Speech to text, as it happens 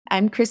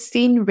I'm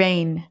Christine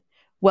Raine.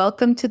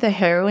 Welcome to the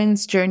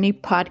Heroine's Journey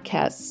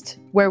podcast,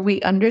 where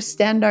we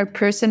understand our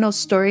personal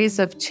stories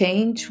of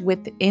change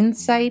with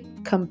insight,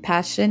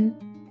 compassion,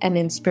 and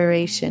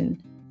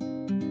inspiration.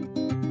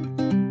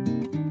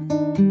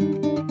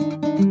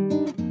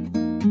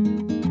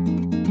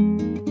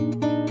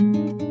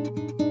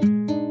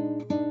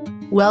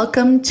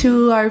 Welcome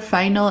to our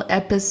final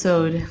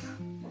episode.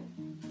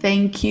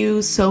 Thank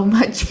you so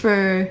much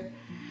for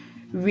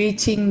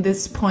reaching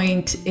this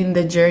point in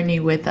the journey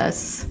with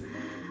us.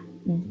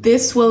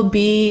 This will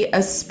be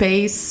a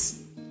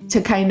space to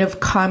kind of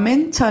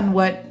comment on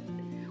what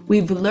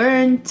we've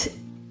learned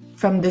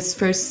from this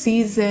first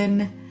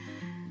season,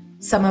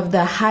 some of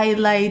the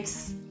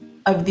highlights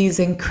of these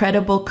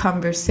incredible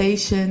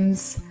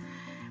conversations,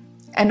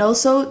 and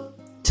also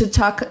to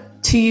talk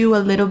to you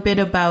a little bit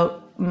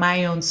about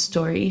my own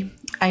story.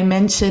 I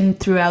mentioned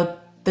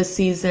throughout the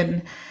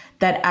season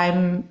that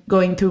I'm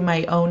going through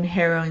my own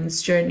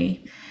heroine's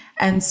journey.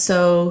 And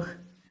so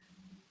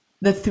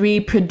the three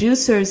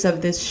producers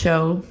of this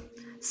show,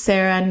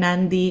 Sarah,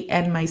 Nandi,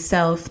 and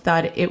myself,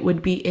 thought it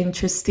would be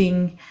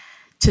interesting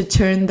to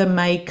turn the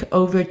mic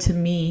over to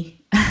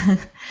me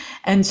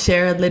and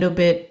share a little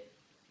bit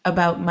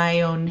about my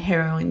own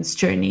heroine's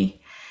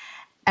journey.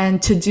 And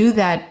to do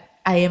that,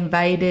 I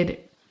invited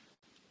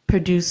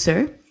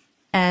producer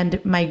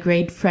and my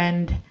great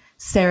friend,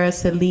 Sarah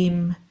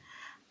Salim,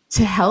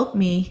 to help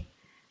me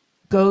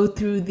go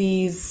through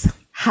these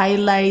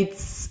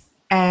highlights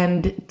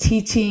and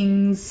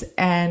teachings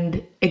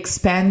and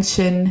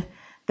expansion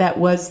that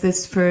was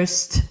this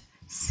first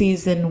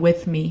season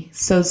with me.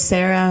 So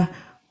Sarah,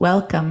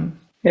 welcome.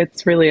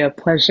 It's really a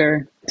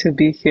pleasure to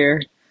be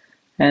here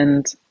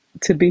and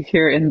to be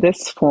here in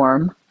this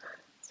form,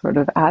 sort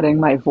of adding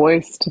my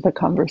voice to the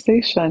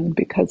conversation,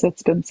 because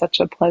it's been such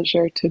a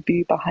pleasure to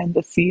be behind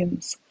the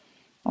scenes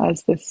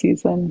as this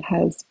season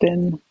has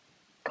been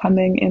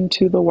coming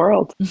into the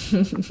world.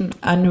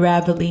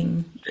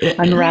 Unraveling,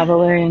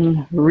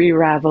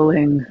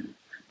 re-raveling,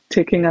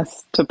 taking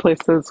us to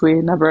places we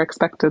never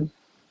expected.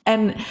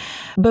 And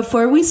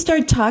before we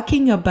start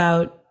talking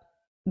about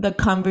the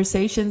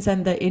conversations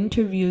and the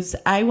interviews,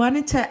 I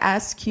wanted to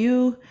ask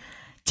you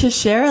to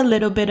share a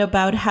little bit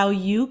about how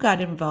you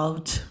got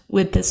involved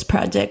with this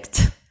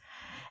project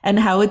and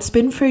how it's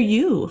been for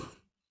you.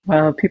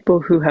 Well,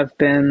 people who have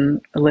been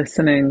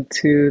listening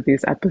to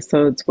these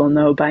episodes will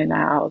know by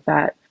now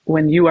that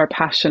when you are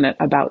passionate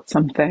about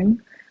something,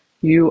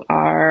 you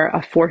are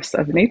a force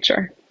of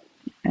nature.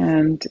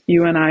 And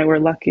you and I were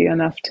lucky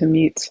enough to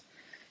meet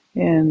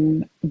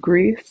in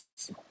Greece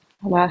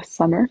last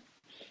summer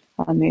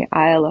on the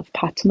Isle of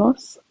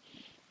Patmos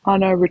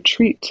on a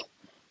retreat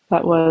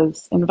that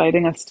was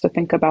inviting us to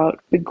think about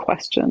big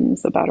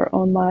questions about our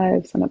own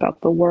lives and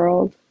about the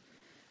world.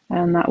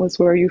 And that was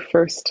where you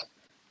first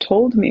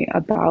told me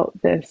about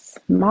this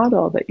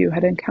model that you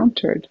had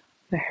encountered,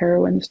 the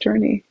heroine's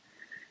journey.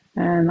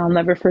 And I'll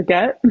never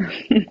forget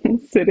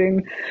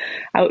sitting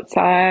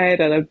outside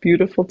at a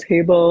beautiful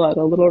table at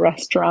a little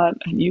restaurant,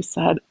 and you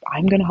said,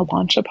 I'm going to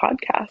launch a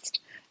podcast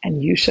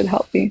and you should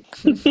help me.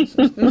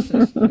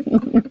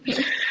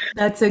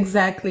 That's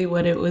exactly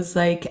what it was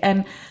like.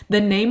 And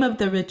the name of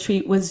the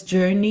retreat was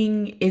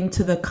Journeying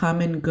into the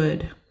Common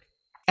Good.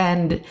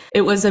 And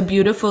it was a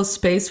beautiful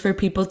space for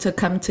people to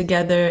come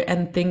together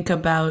and think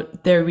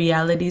about their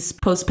realities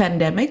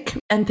post-pandemic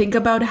and think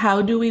about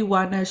how do we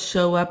want to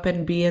show up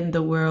and be in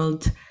the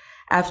world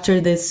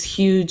after this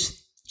huge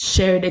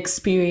shared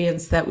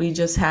experience that we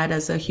just had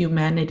as a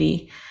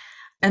humanity.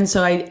 And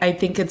so I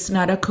think it's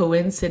not a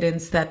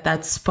coincidence that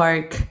that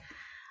spark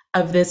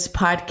of this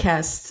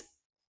podcast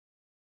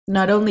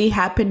not only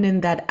happened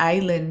in that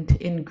island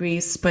in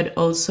Greece, but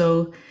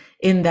also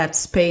in that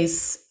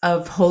space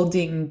of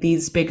holding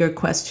these bigger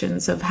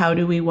questions of how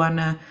do we want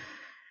to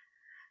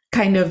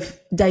kind of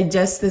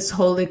digest this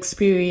whole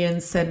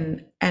experience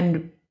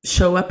and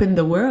show up in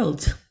the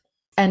world.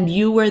 And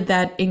you were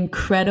that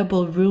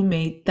incredible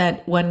roommate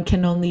that one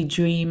can only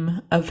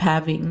dream of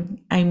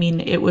having. I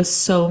mean, it was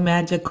so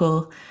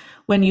magical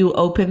when you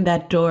opened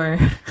that door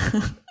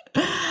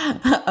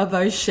of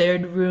our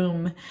shared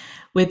room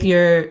with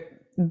your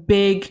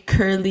big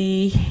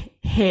curly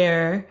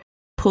hair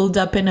pulled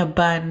up in a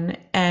bun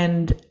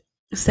and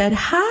said,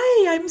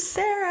 "Hi, I'm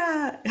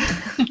Sarah."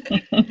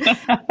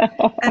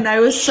 And I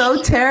was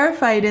so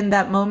terrified in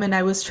that moment.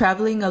 I was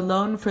traveling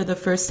alone for the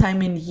first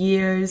time in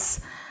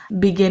years,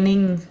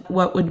 beginning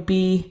what would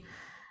be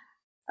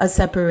a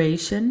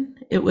separation.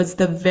 It was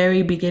the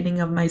very beginning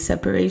of my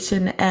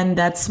separation. And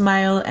that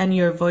smile and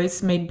your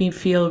voice made me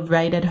feel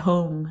right at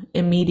home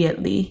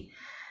immediately.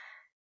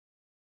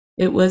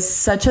 It was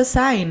such a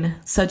sign,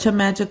 such a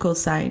magical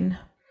sign.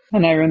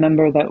 And I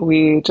remember that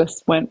we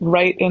just went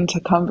right into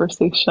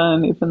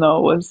conversation, even though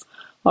it was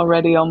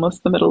already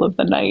almost the middle of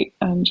the night,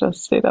 and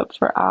just stayed up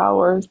for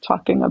hours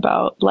talking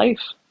about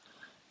life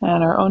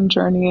and our own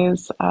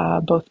journeys,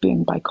 both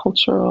being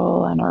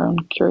bicultural and our own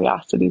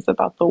curiosities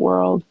about the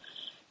world.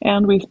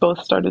 And we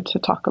both started to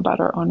talk about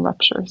our own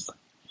ruptures.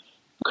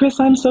 Chris,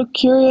 I'm so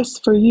curious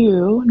for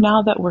you,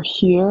 now that we're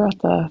here at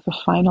the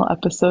final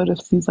episode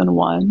of season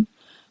one,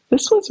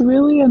 this was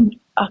really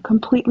a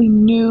completely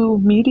new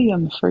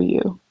medium for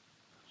you.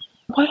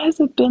 What has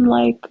it been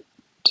like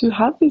to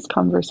have these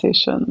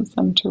conversations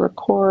and to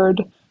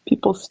record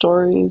people's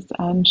stories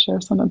and share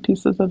some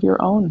pieces of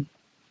your own?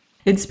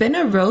 It's been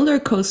a roller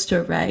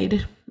coaster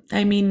ride.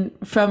 I mean,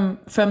 from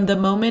the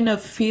moment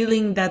of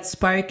feeling that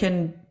spark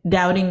and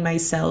doubting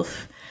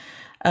myself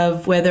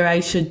of whether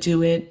I should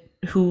do it,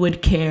 who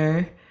would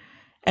care,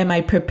 am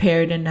I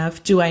prepared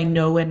enough, do I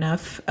know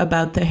enough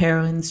about the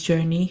heroine's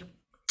journey,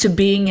 to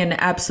being in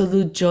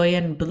absolute joy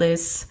and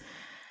bliss,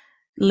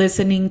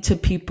 listening to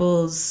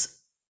people's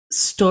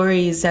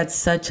stories at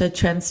such a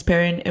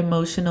transparent,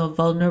 emotional,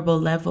 vulnerable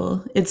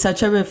level. It's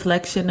such a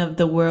reflection of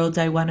the world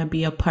I want to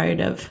be a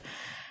part of.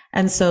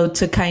 And so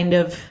to kind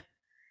of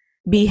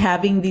be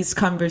having these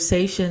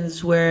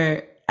conversations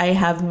where I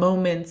have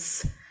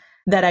moments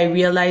that I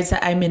realize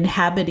that I'm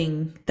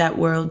inhabiting that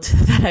world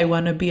that I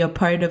want to be a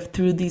part of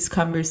through these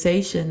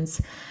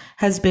conversations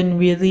has been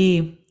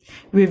really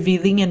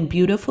revealing and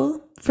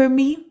beautiful for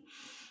me.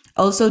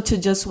 Also to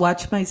just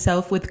watch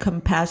myself with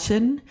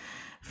compassion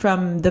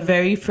from the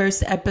very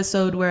first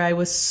episode where I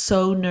was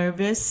so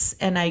nervous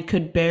and I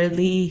could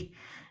barely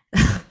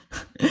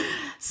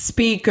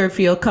speak or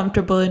feel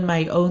comfortable in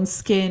my own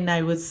skin.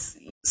 I was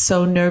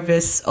so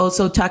nervous.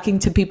 Also talking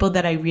to people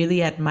that I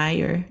really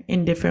admire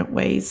in different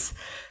ways.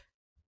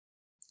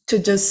 To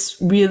just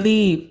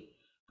really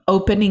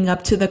opening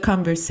up to the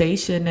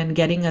conversation and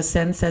getting a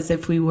sense as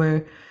if we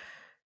were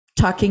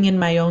talking in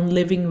my own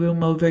living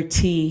room over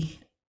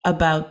tea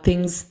about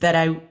things that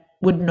I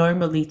would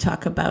normally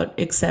talk about,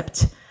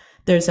 except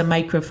there's a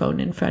microphone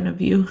in front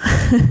of you.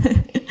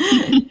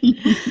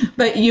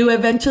 But you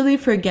eventually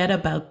forget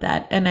about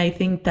that. And I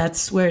think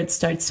that's where it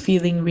starts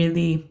feeling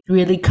really,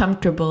 really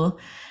comfortable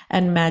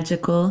and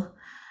magical.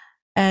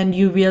 And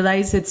you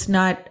realize it's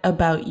not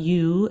about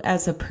you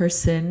as a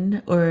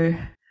person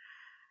or,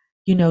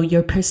 you know,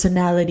 your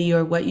personality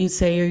or what you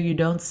say or you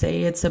don't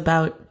say. It's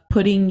about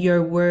putting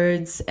your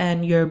words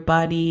and your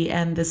body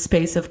and the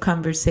space of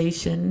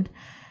conversation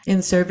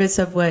in service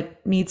of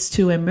what needs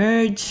to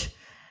emerge,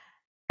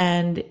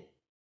 and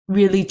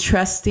really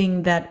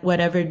trusting that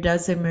whatever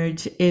does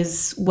emerge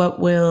is what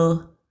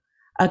will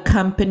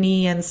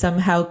accompany and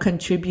somehow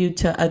contribute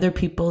to other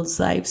people's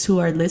lives who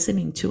are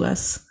listening to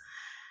us.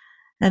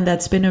 And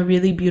that's been a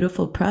really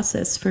beautiful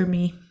process for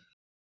me.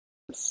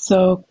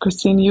 So,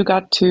 Christine, you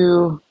got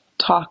to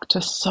talk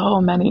to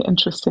so many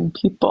interesting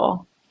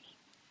people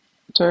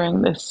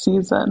during this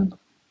season.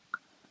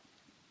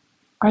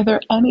 Are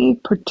there any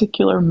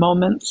particular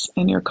moments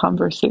in your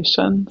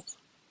conversations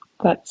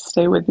that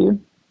stay with you?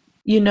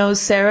 You know,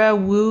 Sarah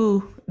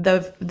Wu,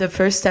 the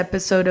first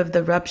episode of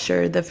The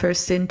Rupture, the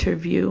first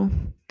interview,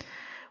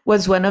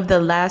 was one of the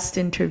last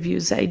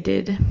interviews I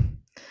did.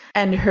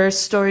 And her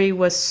story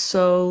was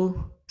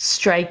so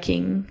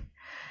striking.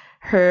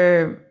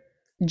 Her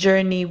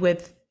journey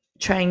with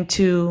trying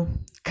to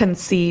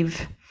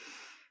conceive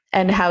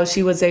and how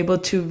she was able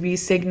to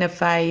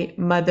re-signify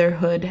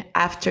motherhood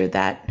after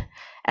that,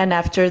 and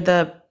after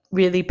the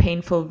really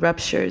painful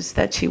ruptures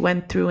that she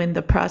went through in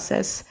the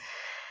process.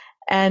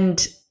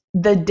 And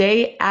the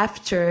day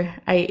after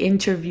I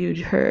interviewed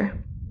her,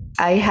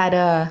 I had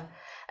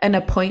an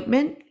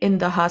appointment in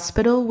the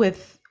hospital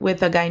with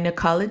a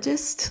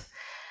gynecologist.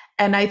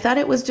 And I thought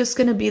it was just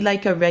going to be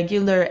like a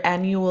regular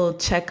annual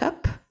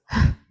checkup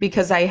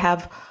because I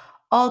have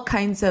all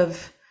kinds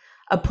of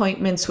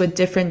appointments with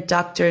different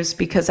doctors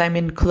because I'm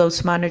in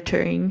close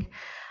monitoring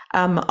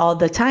all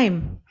the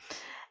time.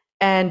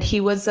 And he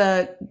was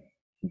a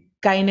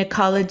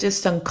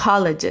gynecologist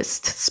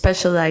oncologist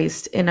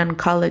specialized in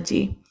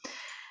oncology.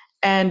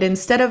 And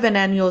instead of an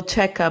annual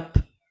checkup,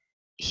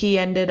 he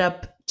ended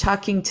up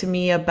talking to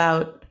me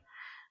about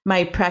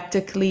my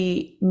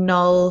practically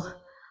null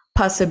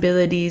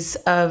possibilities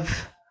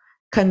of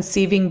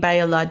conceiving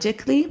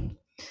biologically,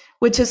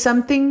 which is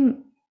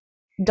something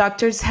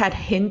doctors had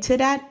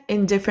hinted at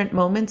in different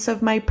moments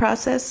of my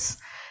process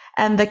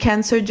and the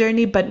cancer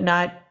journey, but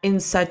not in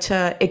such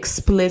a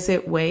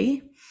explicit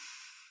way.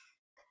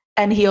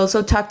 And he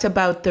also talked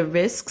about the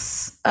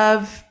risks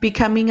of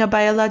becoming a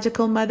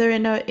biological mother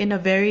in a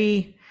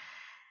very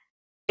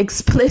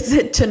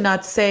explicit, to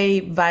not say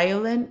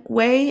violent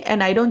way.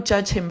 And I don't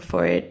judge him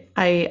for it.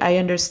 I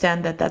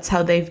understand that that's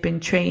how they've been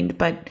trained.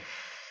 But,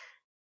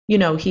 you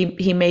know,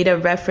 he made a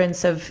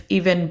reference of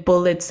even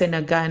bullets in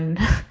a gun,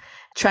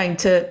 trying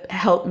to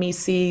help me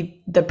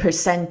see the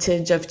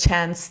percentage of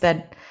chance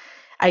that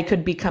I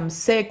could become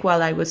sick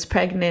while I was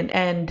pregnant.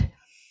 And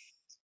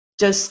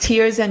just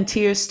tears and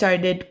tears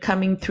started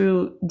coming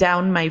through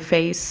down my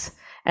face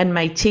and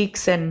my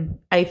cheeks. And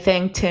I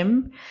thanked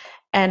him.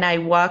 And I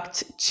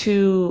walked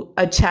to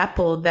a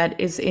chapel that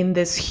is in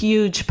this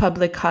huge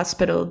public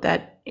hospital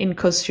that in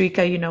Costa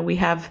Rica, you know, we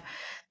have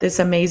this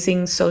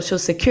amazing social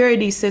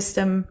security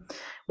system,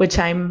 which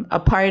I'm a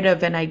part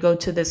of. And I go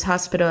to this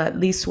hospital at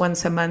least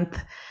once a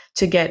month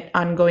to get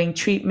ongoing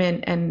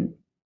treatment and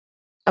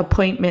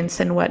appointments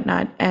and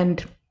whatnot.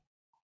 And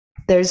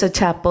there's a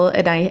chapel,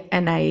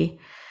 and I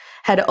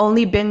had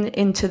only been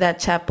into that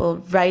chapel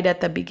right at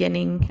the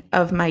beginning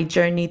of my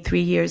journey 3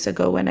 years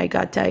ago when I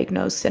got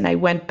diagnosed. And I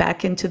went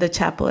back into the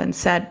chapel and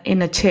sat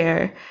in a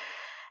chair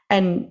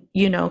and,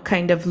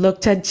 kind of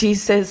looked at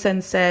Jesus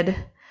and said,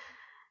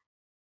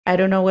 I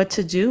don't know what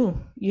to do.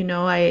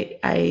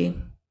 I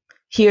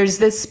here's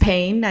this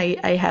pain.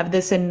 I have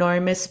this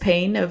enormous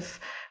pain of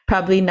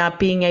probably not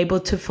being able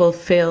to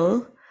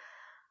fulfill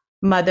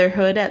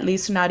motherhood, at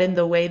least not in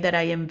the way that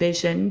I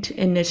envisioned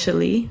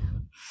initially.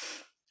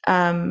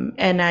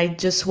 And I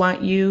just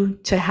want you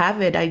to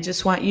have it. I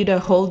just want you to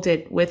hold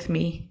it with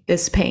me,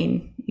 this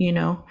pain,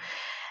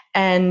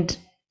 And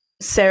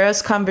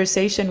Sarah's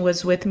conversation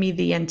was with me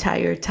the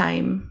entire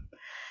time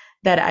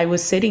that I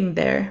was sitting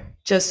there,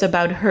 just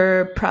about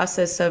her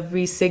process of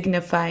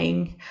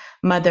resignifying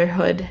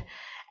motherhood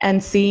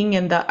and seeing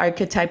in the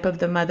archetype of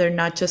the mother,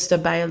 not just a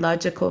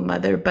biological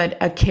mother, but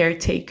a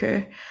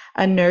caretaker,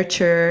 a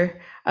nurturer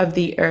of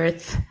the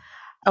earth,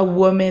 a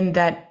woman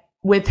that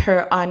with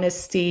her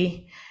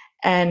honesty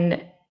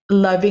and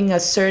loving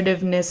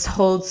assertiveness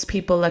holds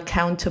people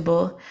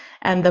accountable,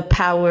 and the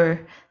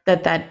power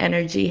that that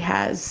energy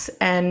has.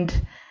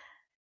 And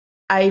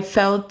I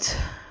felt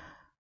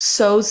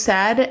so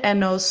sad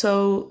and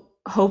also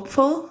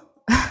hopeful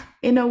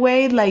in a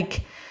way,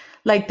 like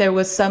there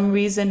was some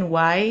reason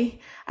why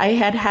I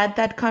had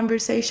that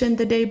conversation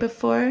the day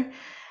before,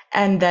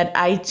 and that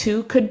I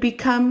too could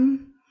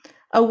become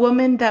a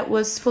woman that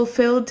was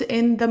fulfilled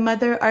in the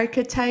mother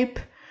archetype,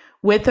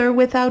 with or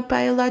without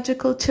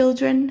biological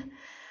children.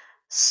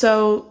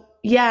 So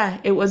yeah,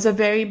 it was a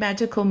very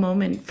magical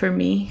moment for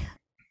me,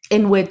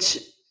 in which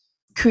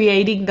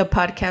creating the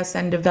podcast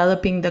and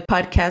developing the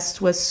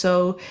podcast was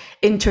so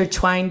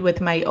intertwined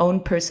with my own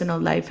personal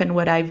life and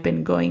what I've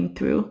been going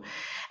through.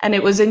 And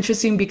it was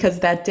interesting because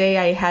that day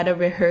I had a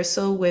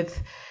rehearsal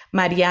with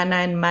Mariana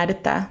and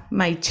Marta,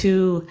 my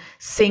two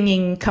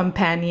singing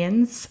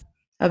companions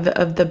of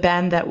the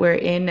band that we're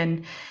in.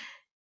 And,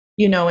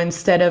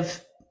 instead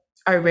of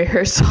our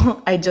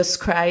rehearsal, I just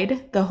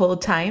cried the whole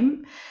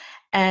time,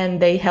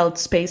 and they held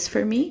space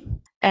for me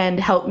and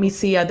helped me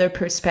see other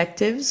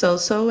perspectives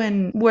also,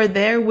 and were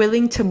there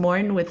willing to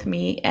mourn with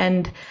me.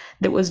 And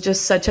it was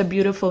just such a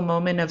beautiful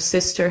moment of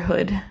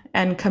sisterhood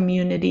and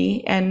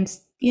community, and,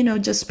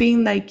 just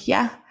being like,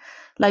 yeah,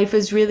 life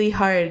is really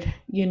hard,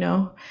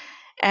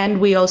 and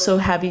we also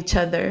have each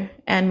other,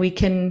 and we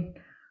can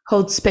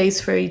hold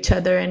space for each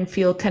other and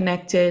feel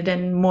connected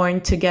and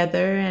mourn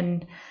together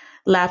and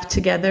laugh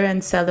together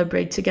and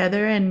celebrate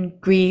together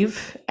and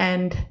grieve.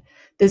 And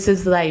this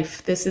is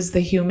life. This is the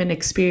human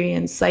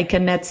experience. Like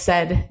Annette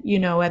said,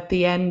 at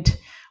the end,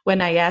 when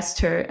I asked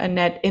her,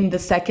 Annette, in the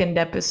second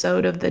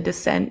episode of The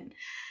Descent,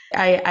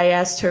 I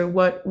asked her,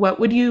 what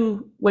do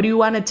you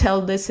want to tell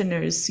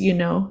listeners,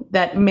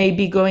 that may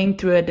be going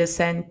through a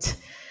descent?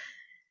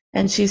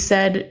 And she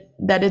said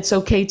that it's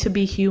okay to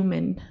be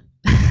human.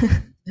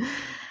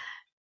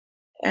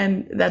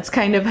 And that's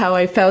kind of how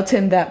I felt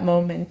in that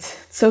moment.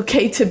 It's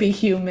okay to be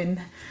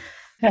human.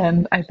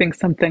 And I think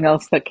something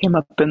else that came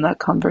up in that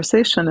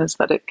conversation is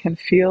that it can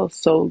feel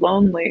so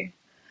lonely,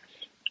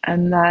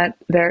 and that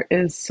there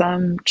is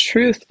some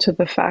truth to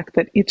the fact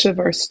that each of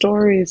our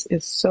stories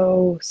is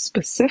so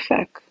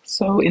specific,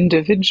 so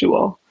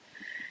individual,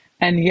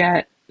 and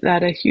yet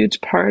that a huge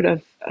part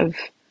of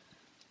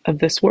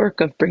this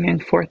work of bringing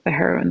forth the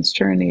heroine's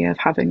journey, of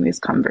having these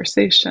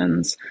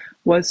conversations,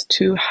 was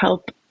to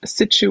help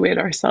situate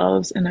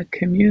ourselves in a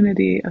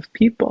community of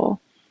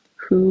people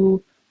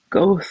who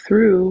go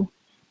through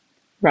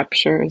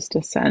ruptures,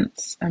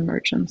 descents,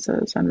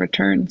 emergences, and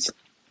returns.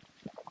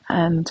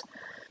 And,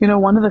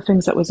 one of the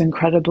things that was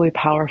incredibly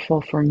powerful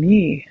for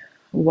me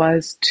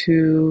was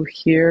to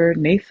hear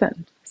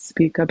Nathan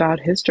speak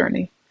about his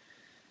journey.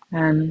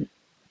 And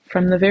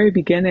from the very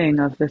beginning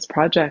of this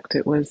project,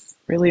 it was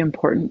really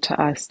important to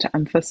us to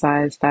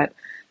emphasize that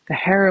the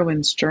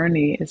heroine's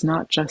journey is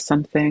not just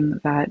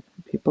something that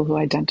people who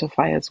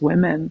identify as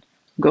women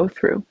go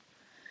through.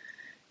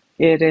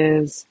 It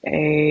is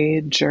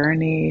a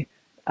journey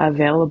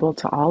available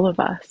to all of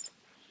us.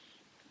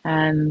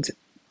 And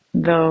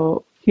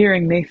though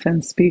hearing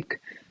Nathan speak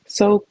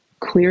so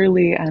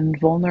clearly and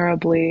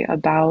vulnerably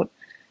about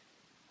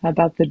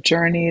the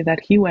journey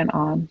that he went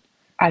on,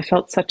 I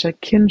felt such a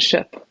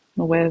kinship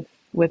with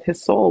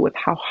his soul, with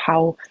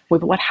how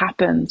with what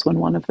happens when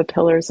one of the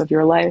pillars of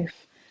your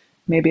life,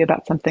 maybe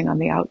about something on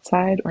the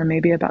outside or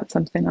maybe about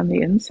something on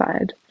the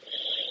inside,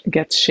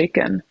 gets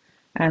shaken,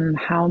 and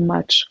how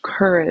much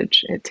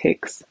courage it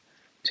takes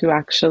to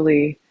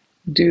actually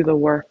do the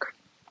work,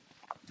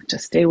 to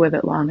stay with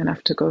it long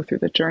enough to go through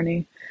the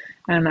journey.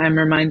 And I'm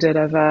reminded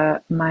of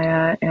a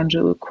Maya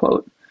Angelou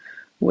quote,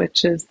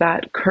 which is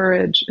that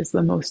courage is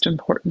the most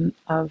important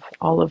of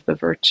all of the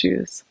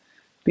virtues,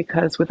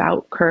 because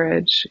without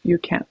courage, you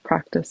can't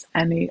practice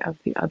any of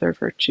the other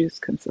virtues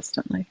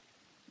consistently.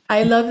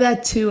 I love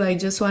that too. I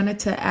just wanted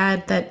to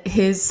add that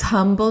his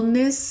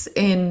humbleness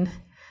in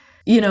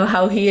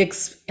how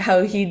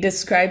he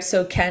describes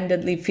so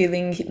candidly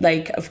feeling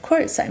like, of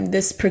course, I'm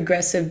this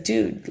progressive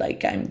dude,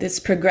 like I'm this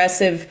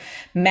progressive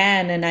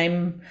man, and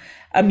I'm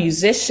a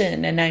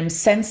musician, and I'm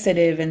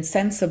sensitive and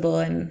sensible,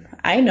 and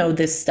I know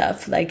this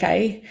stuff. Like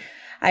I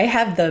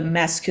have the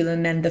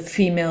masculine and the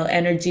female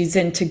energies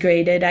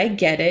integrated. I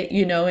get it,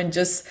 and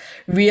just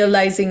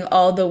realizing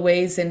all the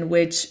ways in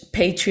which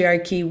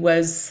patriarchy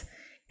was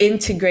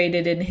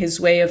integrated in his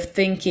way of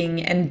thinking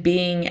and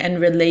being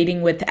and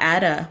relating with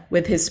Ada,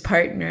 with his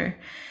partner,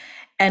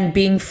 and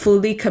being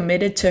fully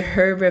committed to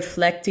her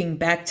reflecting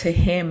back to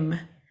him,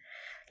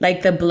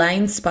 like the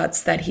blind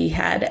spots that he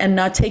had, and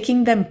not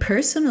taking them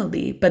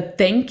personally, but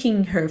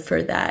thanking her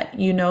for that.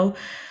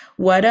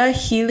 What a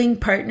healing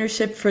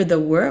partnership for the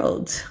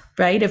world,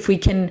 right? If we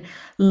can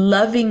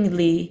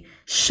lovingly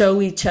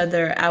show each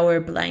other our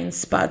blind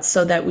spots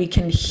so that we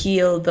can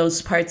heal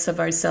those parts of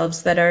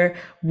ourselves that are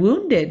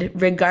wounded,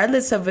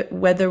 regardless of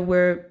whether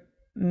we're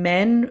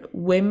men,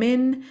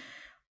 women,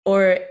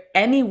 or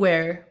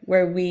anywhere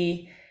where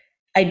we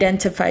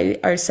identify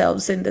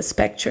ourselves in the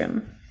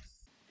spectrum.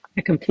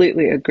 I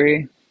completely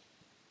agree.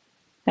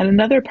 And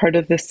another part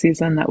of this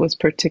season that was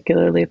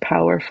particularly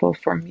powerful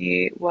for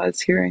me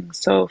was hearing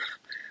Soph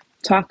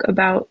talk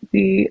about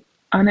the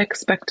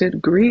unexpected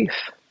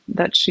grief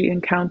that she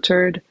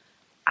encountered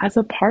as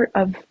a part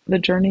of the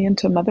journey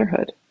into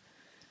motherhood.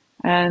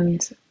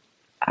 And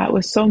it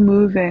was so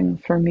moving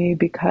for me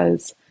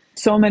because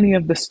so many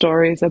of the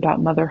stories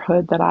about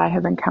motherhood that I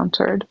have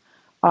encountered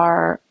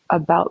are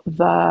about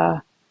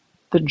the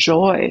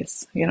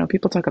joys.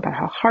 People talk about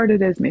how hard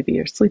it is, maybe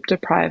you're sleep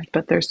deprived,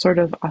 but there's sort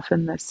of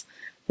often this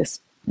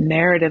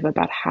narrative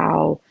about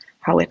how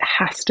it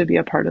has to be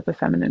a part of the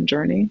feminine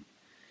journey.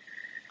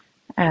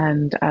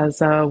 And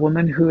as a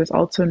woman who is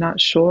also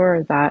not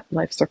sure that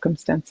life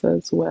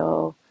circumstances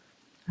will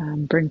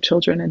bring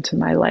children into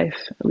my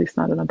life, at least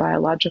not in a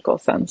biological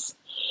sense,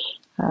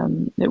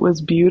 it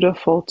was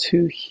beautiful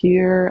to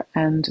hear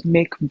and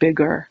make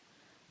bigger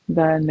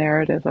the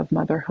narrative of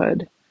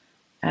motherhood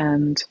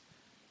and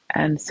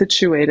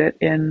situate it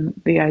in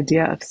the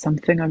idea of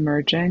something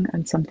emerging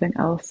and something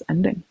else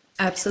ending.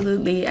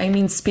 Absolutely. I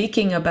mean,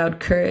 speaking about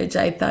courage,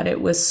 I thought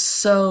it was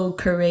so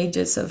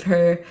courageous of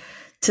her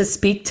to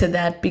speak to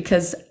that,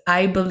 because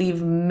I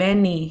believe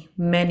many,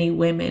 many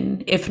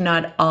women, if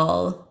not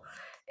all,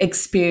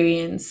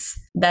 experience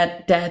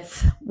that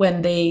death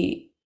when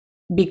they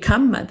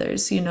become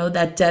mothers,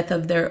 that death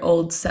of their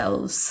old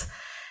selves.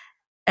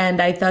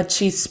 And I thought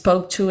she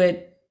spoke to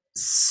it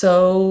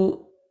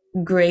so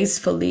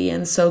gracefully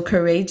and so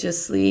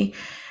courageously.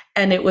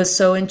 And it was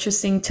so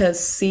interesting to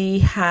see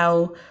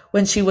how,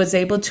 when she was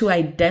able to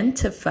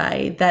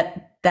identify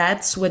that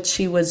that's what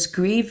she was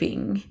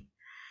grieving,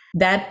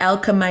 that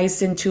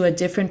alchemized into a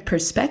different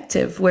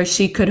perspective where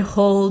she could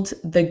hold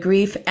the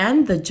grief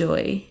and the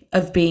joy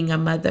of being a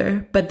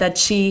mother, but that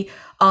she,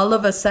 all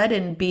of a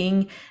sudden,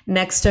 being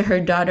next to her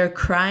daughter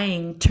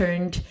crying,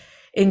 turned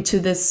into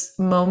this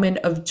moment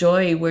of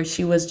joy where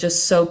she was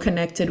just so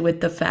connected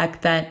with the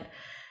fact that,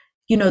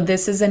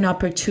 this is an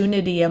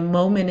opportunity, a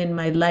moment in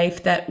my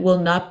life that will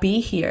not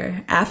be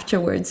here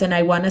afterwards. And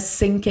I want to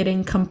sink it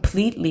in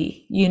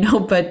completely,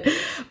 but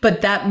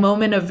that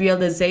moment of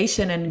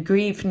realization and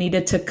grief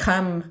needed to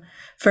come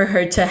for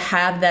her to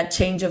have that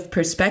change of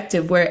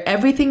perspective where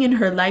everything in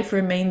her life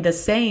remained the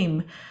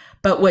same.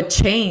 But what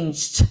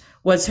changed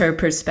was her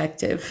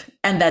perspective,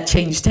 and that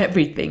changed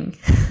everything.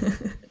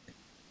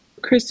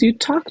 Chris, you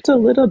talked a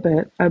little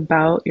bit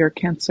about your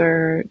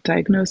cancer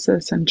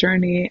diagnosis and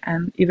journey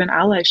and even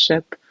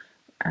allyship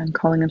and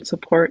calling in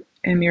support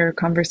in your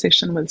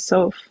conversation with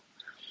Soph.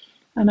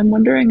 And I'm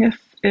wondering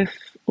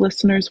if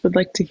listeners would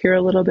like to hear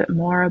a little bit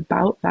more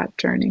about that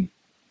journey.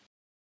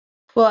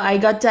 Well, I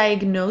got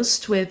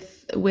diagnosed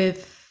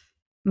with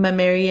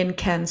mammalian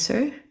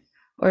cancer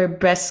or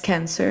breast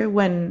cancer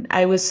when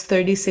I was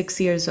 36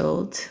 years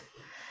old.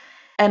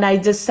 And I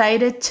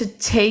decided to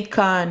take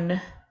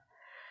on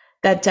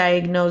that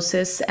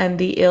diagnosis and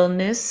the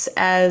illness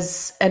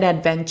as an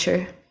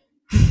adventure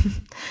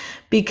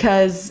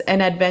because an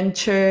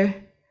adventure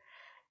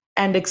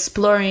and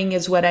exploring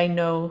is what I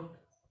know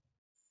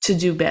to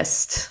do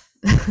best,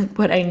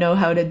 what I know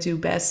how to do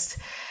best.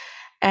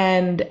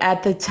 And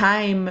at the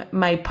time,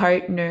 my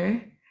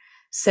partner,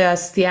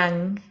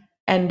 Sebastian,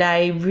 and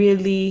I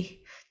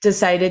really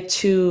decided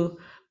to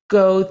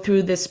go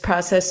through this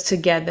process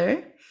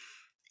together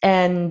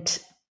and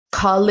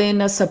call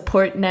in a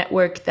support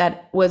network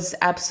that was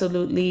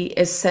absolutely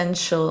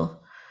essential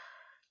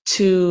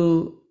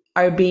to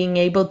our being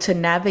able to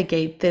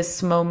navigate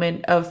this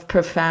moment of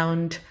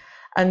profound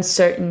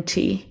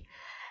uncertainty.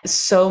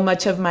 So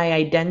much of my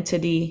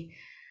identity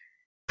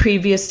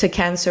previous to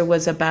cancer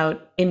was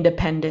about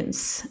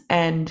independence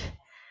and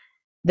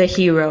the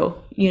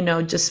hero,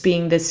 just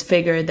being this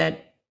figure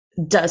that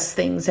does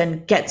things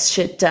and gets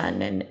shit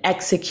done and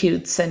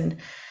executes. And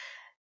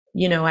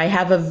I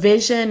have a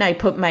vision, I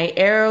put my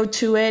arrow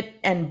to it,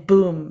 and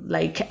boom,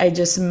 like I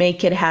just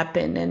make it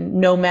happen, and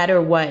no matter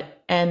what.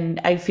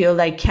 And I feel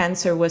like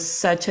cancer was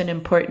such an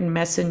important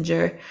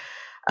messenger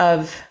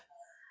of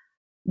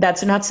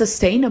that's not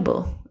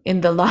sustainable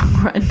in the long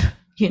run.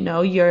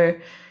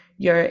 You're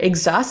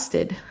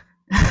exhausted.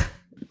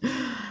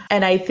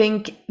 And I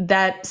think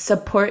that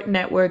support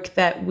network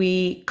that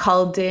we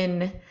called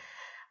in,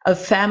 of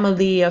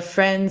family, of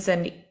friends,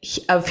 and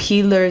of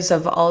healers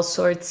of all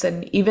sorts,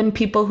 and even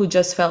people who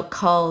just felt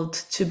called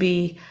to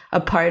be a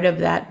part of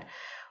that,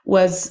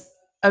 was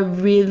a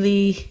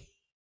really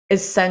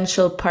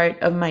essential part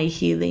of my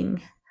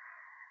healing.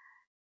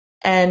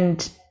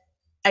 And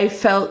I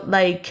felt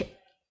like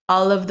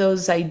all of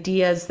those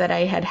ideas that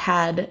I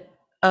had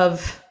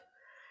of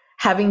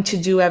having to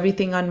do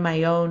everything on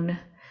my own,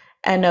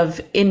 and of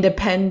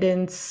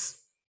independence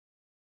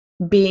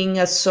being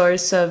a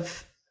source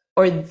of,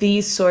 or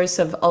the source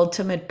of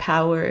ultimate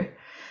power,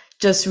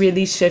 just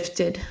really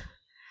shifted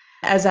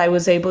as I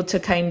was able to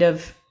kind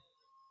of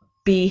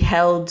be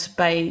held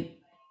by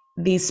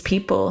these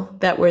people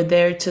that were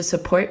there to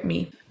support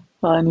me.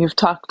 Well, and you've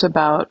talked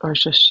about or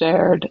just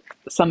shared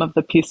some of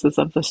the pieces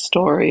of the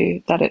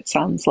story that it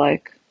sounds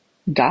like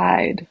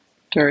died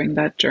during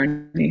that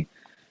journey.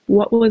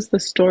 What was the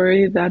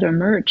story that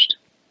emerged?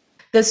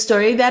 The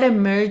story that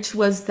emerged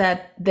was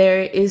that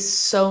there is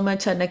so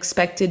much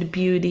unexpected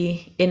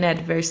beauty in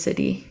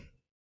adversity.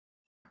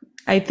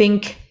 I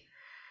think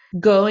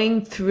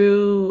going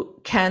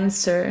through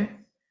cancer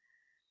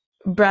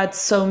brought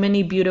so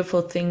many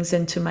beautiful things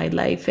into my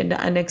life in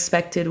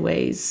unexpected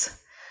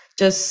ways.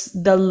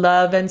 Just the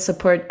love and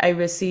support I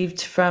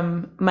received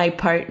from my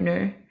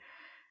partner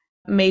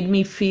made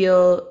me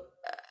feel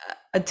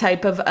a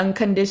type of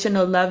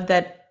unconditional love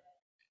that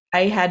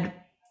I had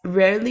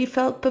rarely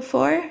felt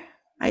before,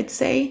 I'd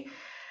say.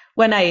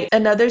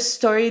 Another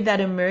story that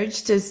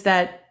emerged is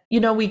that,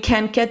 we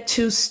can't get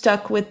too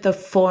stuck with the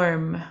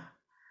form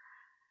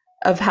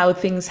of how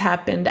things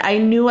happened. I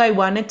knew I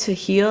wanted to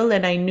heal,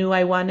 and I knew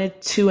I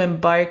wanted to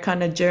embark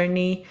on a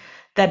journey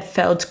that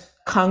felt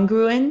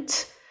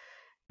congruent.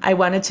 I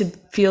wanted to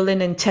feel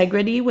in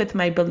integrity with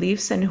my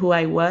beliefs and who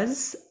I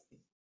was.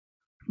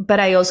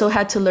 But I also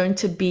had to learn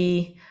to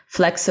be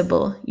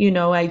flexible.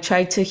 I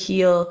tried to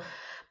heal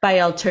by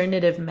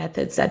alternative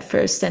methods at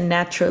first and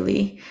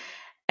naturally.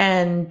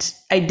 And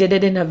I did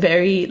it in a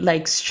very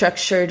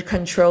structured,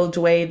 controlled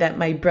way that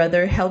my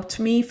brother helped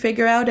me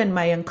figure out, and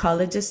my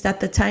oncologist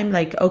at the time,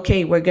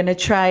 okay, we're going to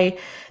try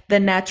the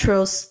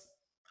natural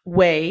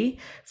way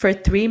for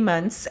 3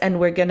 months, and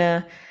we're going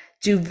to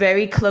do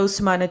very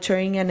close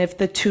monitoring. And if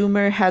the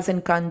tumor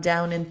hasn't gone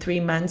down in 3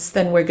 months,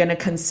 then we're going to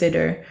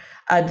consider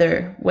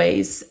other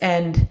ways.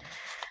 And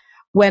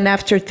when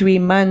after 3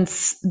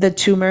 months, the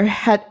tumor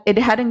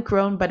hadn't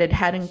grown, but it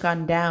hadn't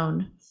gone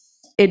down,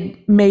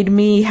 it made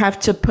me have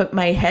to put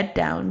my head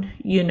down,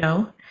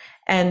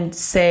 and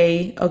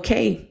say,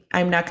 okay,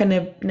 I'm not going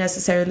to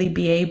necessarily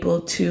be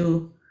able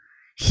to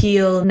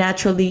heal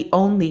naturally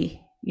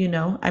only,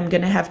 I'm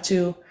going to have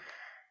to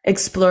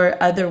explore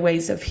other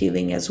ways of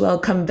healing as well,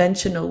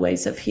 conventional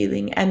ways of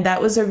healing. And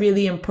that was a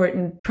really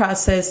important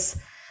process,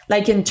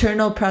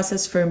 internal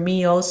process for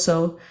me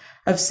also,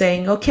 of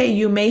saying, okay,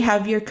 you may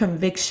have your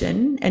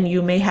conviction and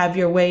you may have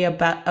your way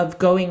of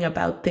going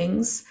about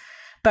things,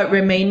 but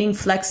remaining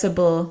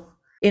flexible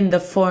in the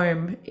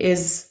form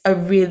is a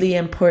really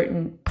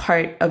important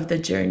part of the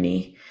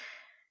journey.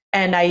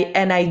 And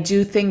I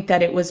do think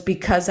that it was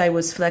because I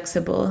was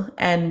flexible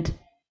and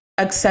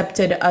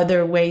accepted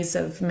other ways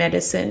of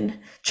medicine,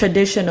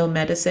 traditional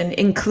medicine,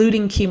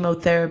 including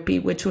chemotherapy,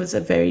 which was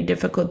a very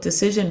difficult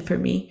decision for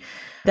me,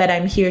 that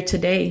I'm here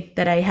today,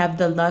 that I have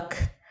the luck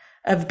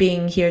of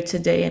being here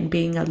today and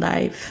being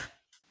alive.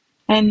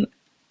 And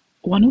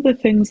one of the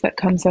things that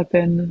comes up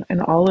in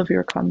all of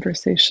your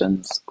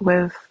conversations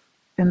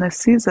in this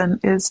season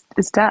is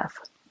death.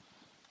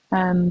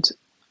 And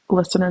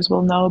listeners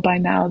will know by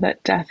now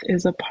that death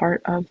is a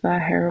part of the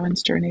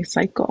heroine's journey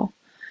cycle.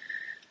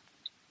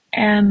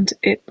 And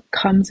it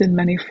comes in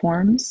many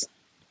forms.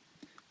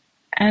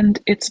 And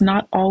it's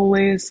not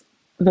always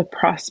the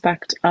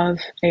prospect of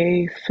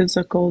a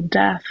physical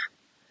death.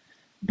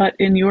 But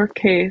in your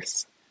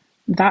case,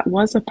 that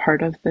was a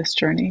part of this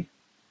journey.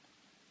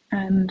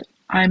 And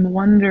I'm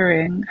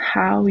wondering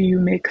how you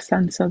make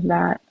sense of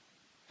that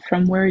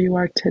from where you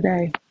are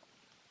today.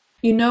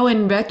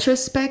 In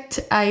retrospect,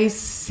 I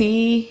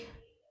see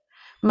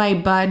my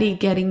body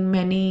getting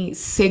many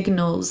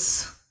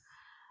signals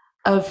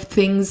of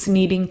things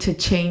needing to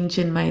change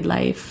in my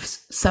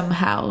life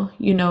somehow,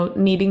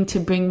 needing to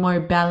bring more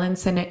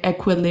balance and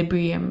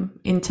equilibrium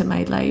into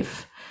my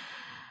life.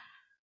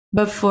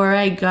 Before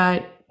I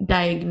got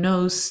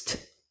diagnosed,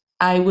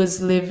 I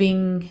was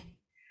living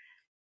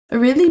a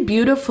really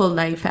beautiful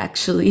life,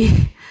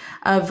 actually,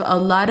 of a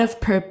lot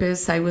of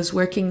purpose. I was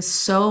working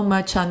so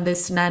much on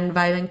this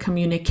nonviolent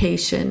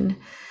communication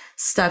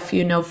stuff,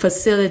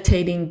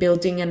 facilitating,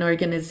 building an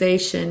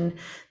organization,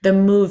 the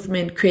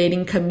movement,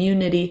 creating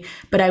community.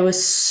 But I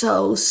was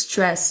so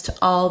stressed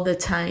all the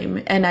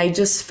time. And I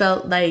just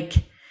felt like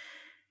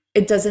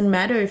it doesn't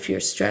matter if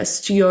you're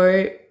stressed.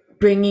 You're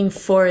bringing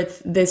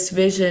forth this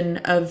vision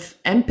of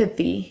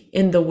empathy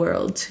in the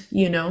world.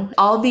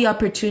 All the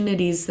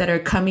opportunities that are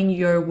coming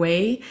your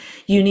way,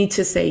 you need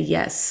to say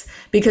yes,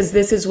 because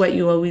this is what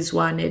you always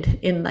wanted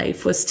in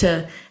life, was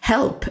to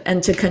help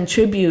and to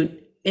contribute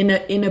in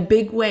a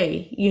big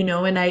way,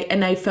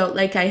 and I felt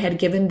like I had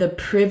given the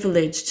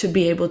privilege to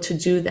be able to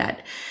do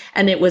that.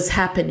 And it was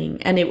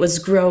happening, and it was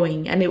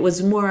growing, and it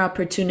was more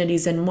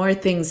opportunities and more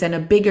things and a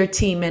bigger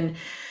team. And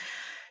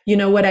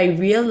what I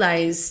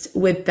realized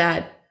with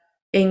that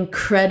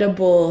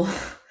incredible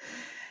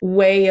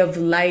way of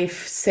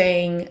life,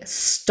 saying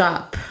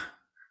stop,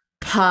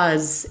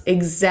 pause,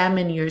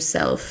 examine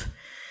yourself,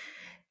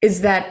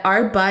 is that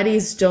our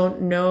bodies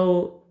don't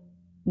know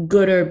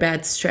good or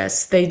bad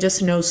stress. They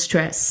just know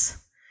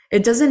stress.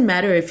 It doesn't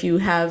matter if you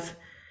have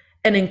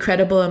an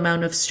incredible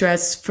amount of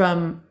stress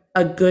from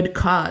a good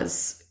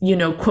cause,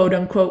 quote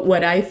unquote,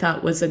 what I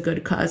thought was a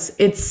good cause.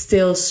 It's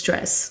still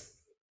stress.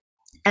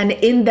 And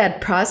in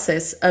that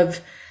process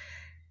of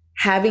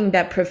having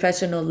that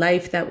professional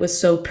life that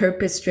was so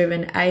purpose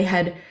driven, I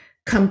had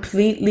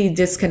completely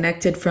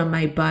disconnected from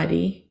my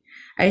body.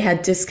 I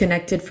had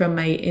disconnected from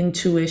my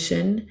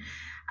intuition.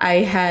 I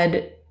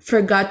had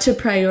forgot to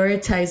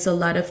prioritize a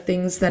lot of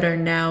things that are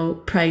now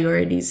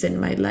priorities in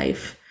my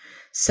life,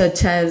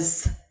 such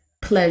as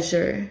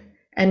pleasure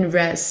and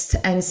rest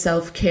and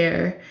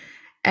self-care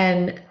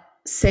and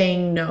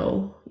saying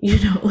no,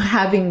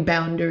 having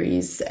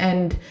boundaries.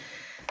 And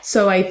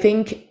so I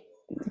think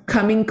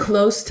coming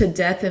close to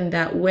death in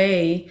that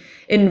way,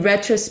 in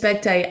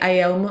retrospect,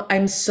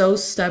 I'm so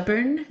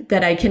stubborn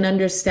that I can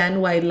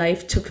understand why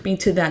life took me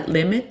to that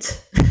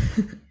limit.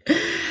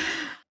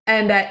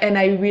 And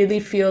I really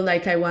feel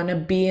like I want to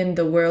be in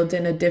the world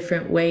in a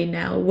different way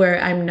now, where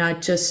I'm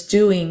not just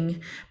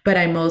doing, but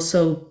I'm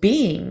also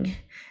being,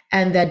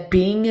 and that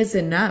being is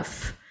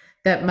enough,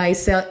 that my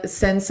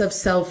sense of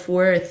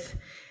self-worth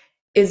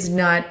is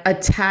not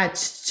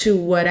attached to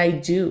what I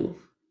do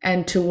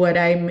and to what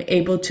I'm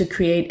able to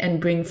create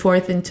and bring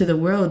forth into the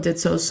world.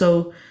 It's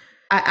also,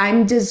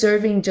 I'm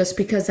deserving just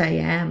because I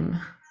am,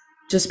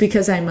 just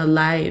because I'm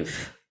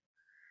alive.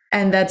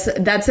 And that's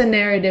a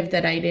narrative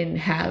that I didn't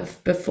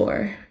have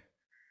before.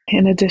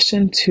 In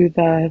addition to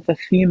the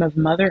theme of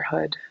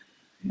motherhood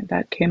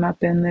that came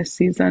up in this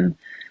season,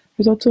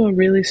 there's also a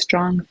really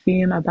strong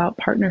theme about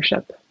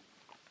partnership.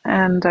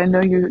 And I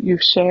know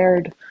you've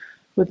shared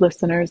with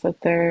listeners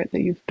that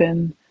you've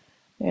been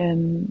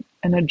in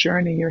a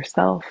journey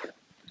yourself.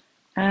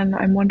 And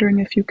I'm wondering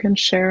if you can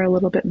share a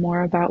little bit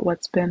more about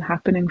what's been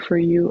happening for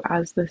you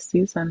as this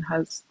season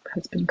has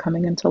been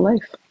coming into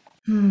life.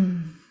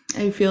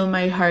 I feel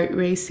my heart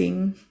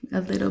racing a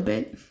little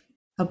bit,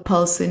 a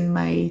pulse in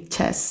my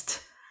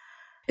chest.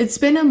 It's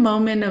been a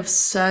moment of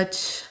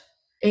such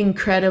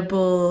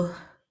incredible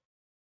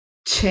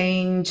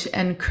change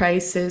and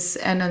crisis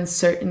and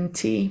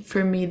uncertainty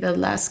for me the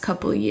last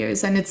couple of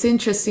years. And it's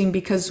interesting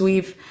because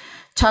we've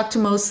talked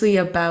mostly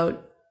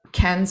about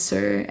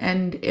cancer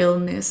and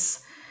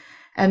illness,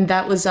 and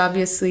that was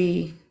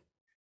obviously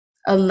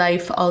a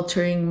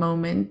life-altering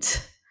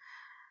moment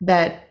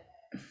that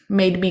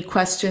made me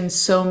question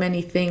so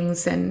many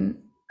things and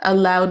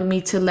allowed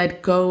me to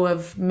let go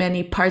of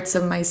many parts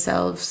of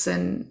myself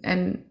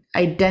and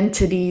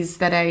identities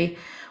that I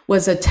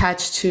was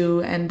attached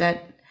to and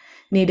that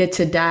needed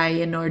to die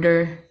in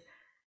order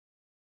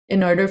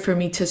for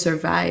me to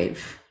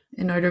survive,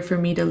 in order for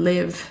me to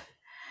live.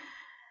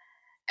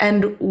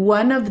 And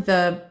one of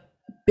the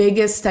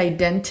biggest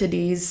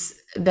identities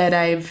that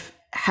I've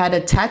had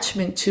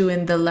attachment to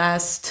in the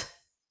last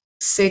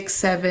 6,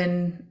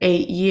 7,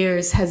 8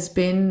 years has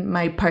been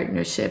my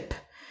partnership,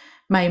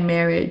 my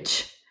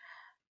marriage.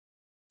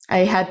 I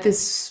had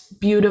this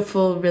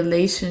beautiful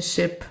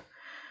relationship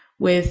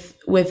with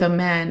a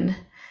man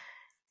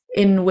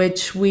in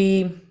which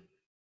when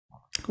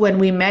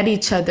we met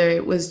each other,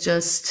 it was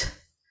just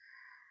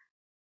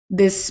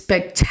this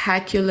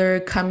spectacular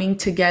coming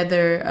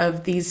together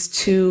of these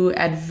two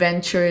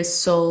adventurous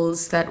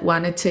souls that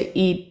wanted to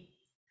eat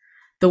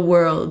the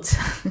world.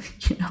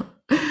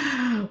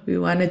 We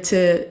wanted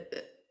to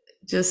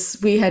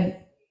we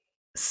had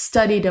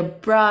studied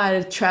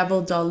abroad,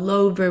 traveled all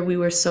over. We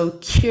were so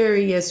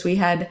curious. We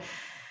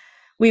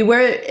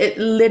were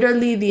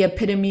literally the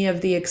epitome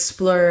of the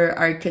explorer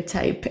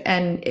archetype.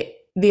 And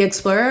the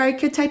explorer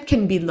archetype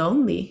can be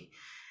lonely.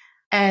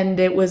 And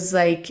it was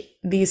like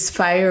these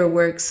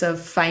fireworks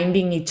of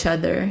finding each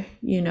other,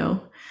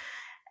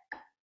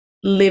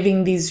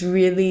 living these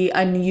really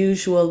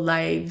unusual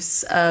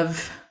lives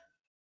of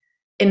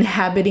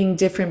inhabiting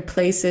different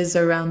places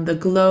around the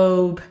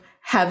globe,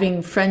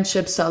 having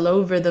friendships all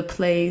over the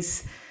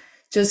place,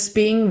 just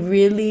being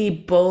really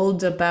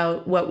bold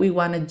about what we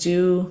want to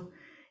do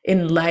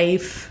in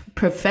life,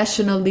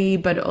 professionally,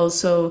 but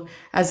also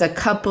as a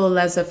couple,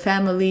 as a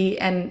family.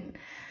 And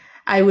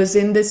I was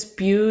in this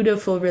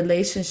beautiful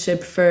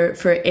relationship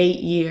for 8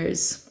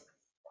 years.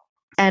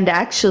 And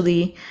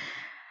actually,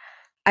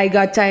 I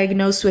got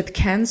diagnosed with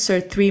cancer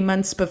 3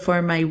 months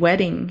before my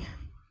wedding.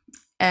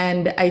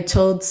 And I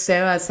told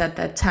Sebas at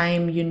that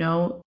time,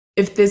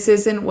 if this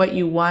isn't what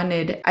you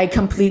wanted, I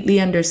completely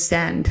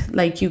understand.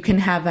 Like, you can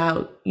have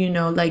out,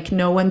 like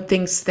no one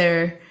thinks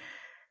their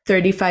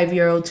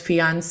 35-year-old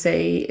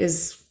fiance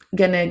is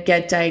gonna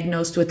get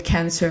diagnosed with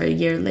cancer a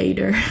year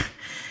later.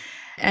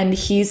 And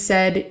he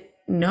said,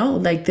 no,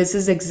 like, this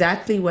is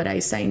exactly what I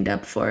signed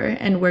up for,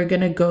 and we're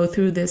gonna go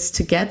through this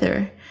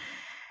together.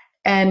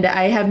 And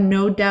I have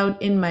no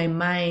doubt in my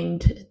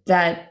mind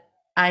that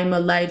I'm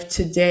alive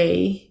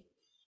today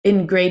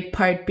in great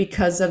part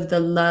because of the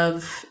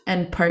love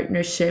and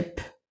partnership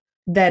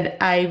that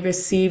I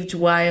received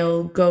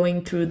while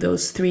going through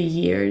those 3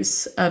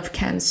 years of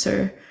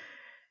cancer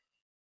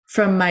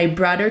from my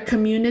broader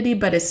community,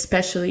 but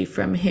especially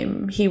from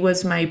him. He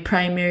was my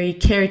primary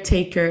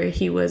caretaker.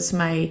 He was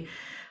my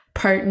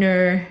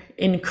partner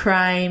in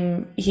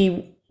crime.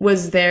 He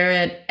was there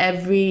at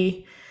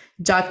every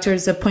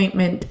doctor's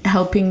appointment,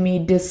 helping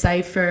me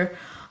decipher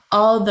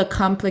all the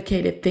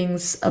complicated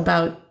things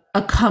about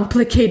a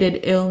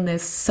complicated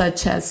illness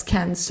such as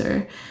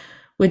cancer,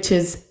 which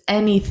is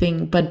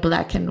anything but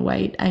black and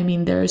white. I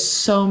mean, there are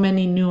so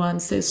many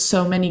nuances,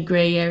 so many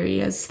gray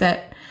areas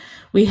that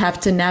we have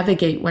to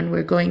navigate when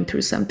we're going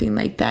through something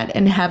like that.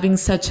 And having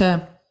such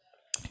a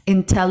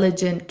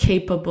intelligent,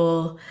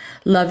 capable,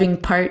 loving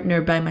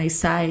partner by my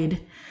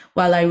side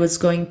while I was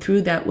going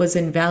through that was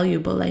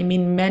invaluable. I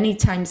mean, many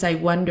times I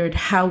wondered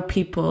how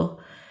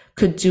people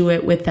could do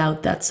it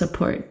without that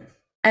support.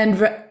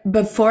 And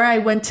before I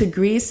went to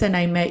Greece and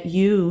I met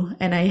you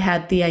and I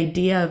had the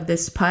idea of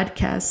this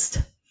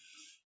podcast,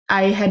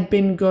 I had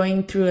been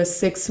going through a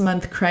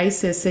 6-month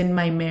crisis in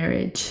my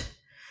marriage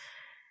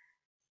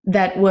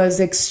that was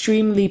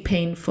extremely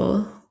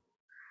painful,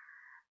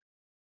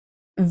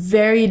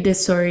 very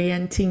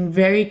disorienting,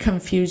 very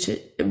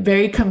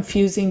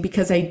confusing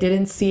because I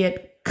didn't see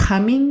it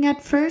coming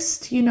at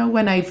first.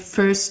 When I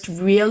first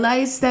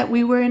realized that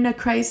we were in a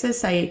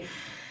crisis, I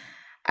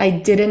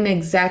didn't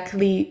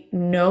exactly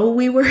know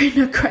we were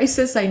in a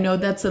crisis. I know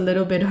that's a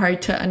little bit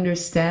hard to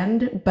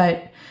understand,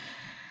 but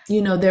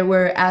there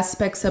were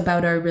aspects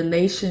about our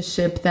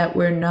relationship that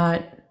were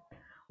not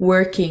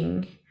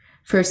working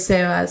for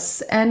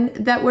Sebas, and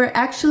that were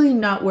actually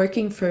not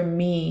working for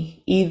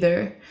me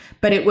either.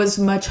 But it was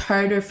much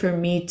harder for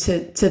me to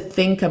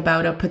think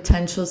about a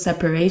potential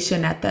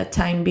separation at that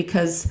time,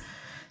 because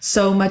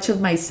so much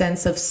of my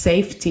sense of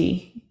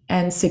safety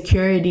and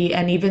security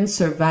and even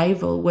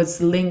survival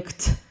was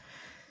linked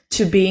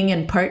to being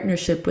in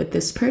partnership with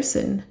this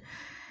person.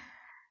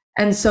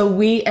 And so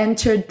we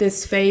entered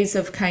this phase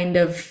of kind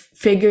of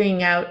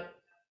figuring out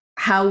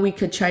how we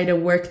could try to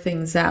work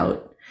things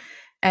out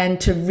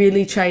and to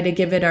really try to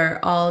give it our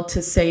all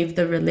to save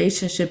the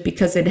relationship,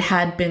 because it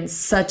had been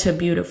such a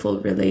beautiful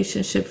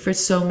relationship for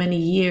so many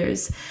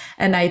years.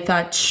 And I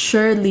thought,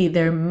 surely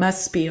there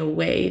must be a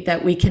way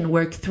that we can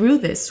work through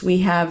this. We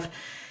have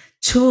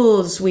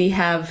tools, we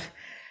have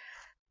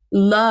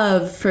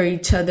love for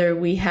each other,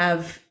 we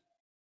have,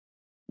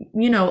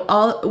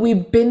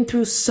 we've been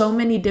through so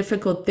many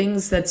difficult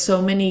things that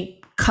so many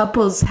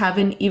couples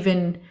haven't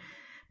even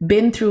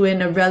been through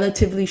in a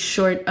relatively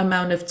short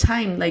amount of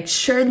time. Like,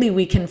 surely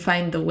we can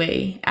find the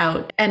way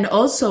out. And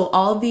also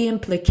all the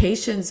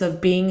implications of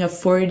being a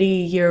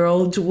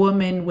 40-year-old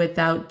woman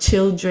without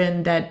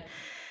children that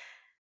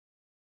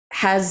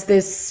has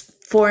this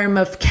form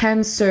of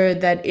cancer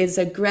that is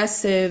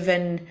aggressive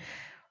and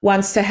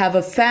wants to have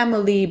a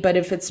family, but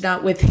if it's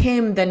not with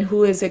him, then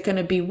who is it going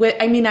to be with?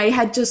 I mean, I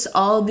had just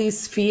all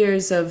these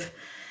fears of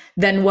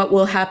then what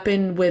will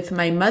happen with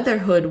my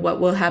motherhood, what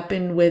will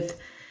happen with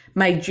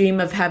my dream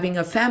of having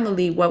a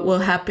family, what will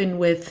happen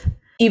with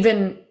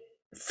even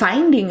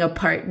finding a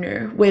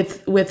partner,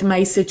 with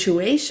my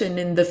situation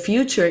in the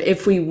future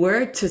if we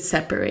were to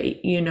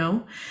separate,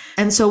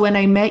 And so when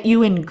I met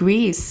you in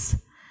Greece,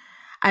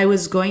 I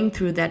was going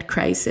through that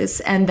crisis,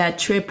 and that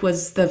trip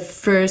was the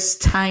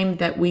first time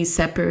that we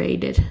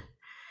separated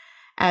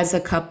as a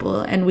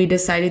couple, and we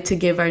decided to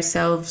give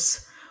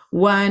ourselves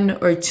 1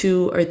 or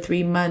 2 or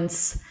 3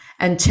 months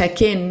and check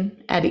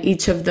in at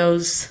each of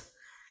those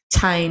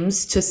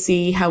times to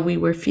see how we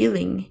were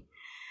feeling.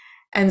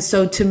 And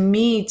so to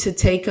me, to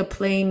take a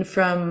plane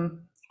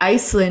from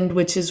Iceland,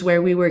 which is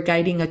where we were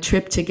guiding a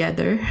trip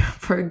together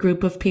for a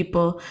group of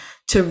people,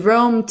 to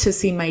Rome to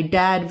see my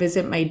dad,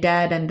 visit my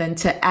dad, and then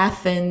to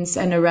Athens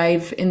and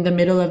arrive in the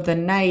middle of the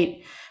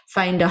night,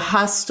 find a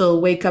hostel,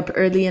 wake up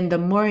early in the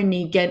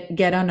morning,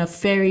 get on a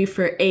ferry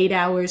for 8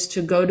 hours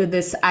to go to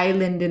this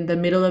island in the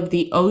middle of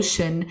the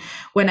ocean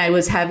when I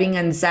was having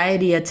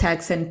anxiety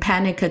attacks and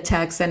panic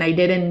attacks and I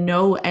didn't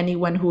know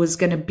anyone who was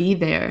going to be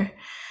there.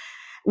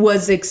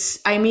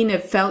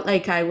 It felt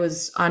like I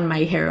was on my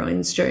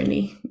heroine's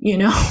journey,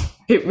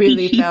 It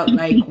really felt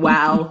like,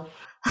 wow.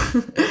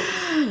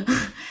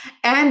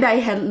 And I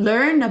had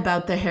learned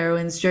about the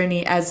heroine's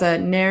journey as a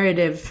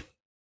narrative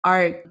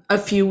arc a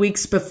few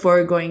weeks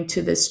before going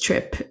to this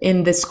trip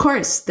in this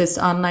course, this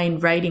online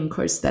writing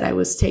course that I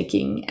was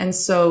taking. And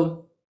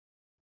so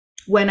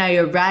when I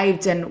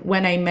arrived and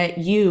when I met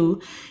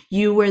you,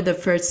 you were the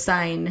first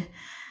sign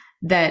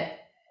that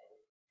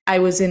I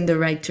was in the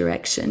right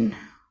direction,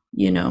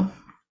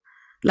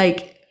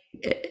 Like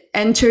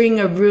entering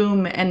a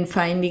room and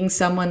finding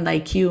someone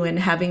like you and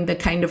having the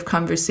kind of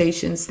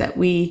conversations that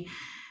we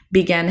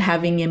began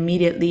having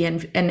immediately,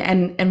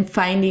 and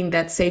finding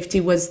that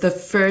safety was the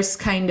first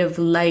kind of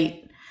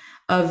light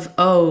of,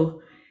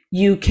 oh,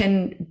 you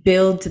can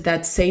build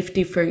that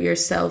safety for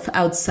yourself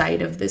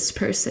outside of this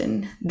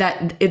person,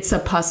 that it's a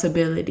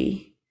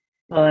possibility.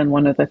 Well, and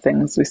one of the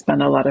things we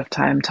spent a lot of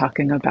time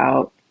talking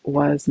about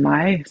was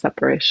my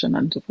separation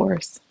and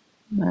divorce.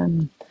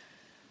 And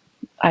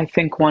I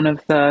think one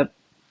of the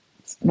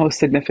most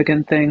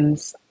significant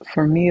things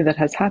for me that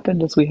has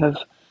happened as we have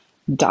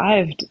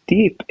dived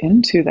deep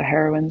into the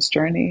heroine's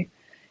journey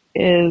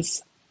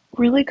is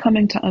really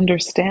coming to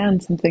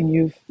understand something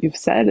you've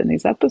said in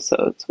these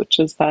episodes, which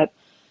is that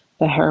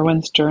the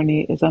heroine's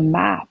journey is a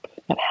map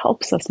that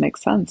helps us make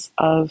sense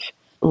of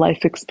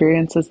life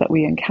experiences that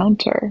we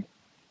encounter.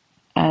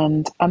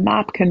 And a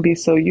map can be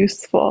so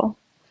useful.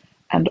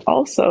 And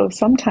also,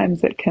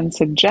 sometimes it can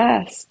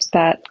suggest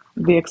that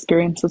the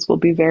experiences will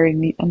be very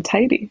neat and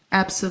tidy.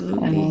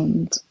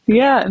 Absolutely.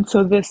 And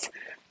so this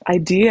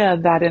idea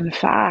that, in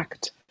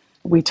fact,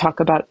 we talk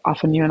about,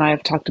 often you and I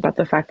have talked about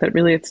the fact that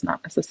really it's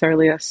not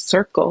necessarily a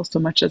circle so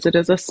much as it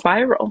is a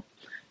spiral,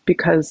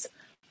 because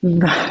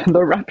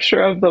the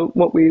rupture of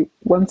what we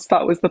once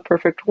thought was the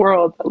perfect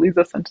world that leads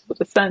us into the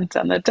descent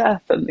and the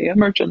death and the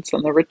emergence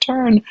and the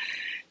return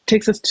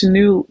takes us to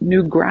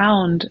new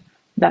ground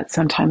that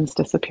sometimes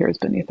disappears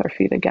beneath our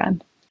feet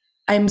again.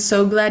 I'm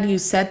so glad you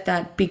said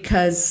that,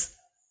 because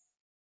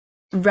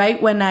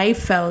right when I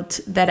felt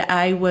that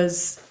I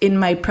was in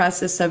my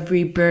process of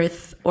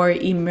rebirth or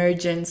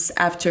emergence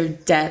after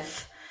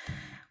death,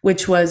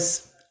 which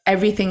was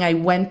everything I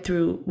went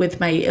through with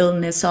my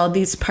illness, all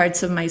these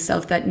parts of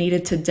myself that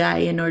needed to die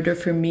in order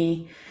for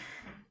me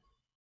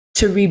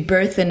to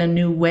rebirth in a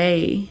new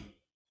way,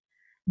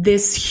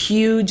 this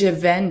huge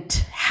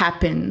event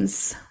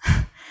happens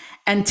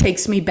and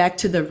takes me back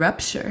to the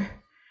rupture.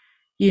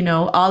 You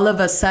know, all of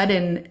a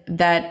sudden,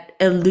 that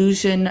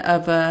illusion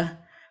of a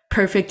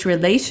perfect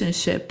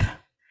relationship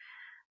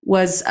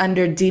was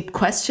under deep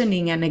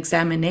questioning and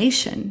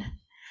examination.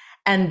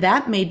 And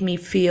that made me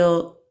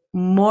feel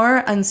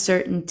more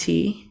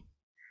uncertainty,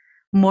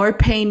 more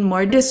pain,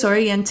 more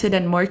disoriented,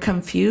 and more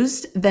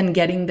confused than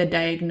getting the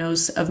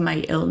diagnosis of my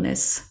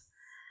illness.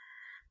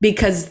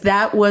 Because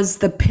that was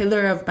the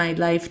pillar of my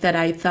life that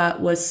I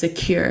thought was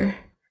secure,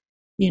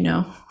 you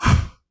know.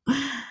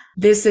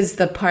 This is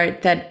the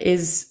part that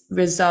is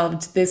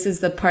resolved. This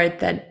is the part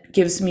that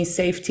gives me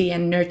safety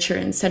and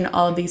nurturance and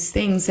all these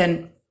things.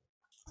 And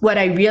what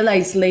I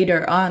realized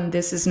later on,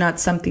 this is not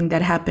something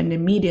that happened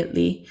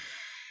immediately,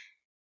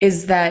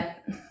 is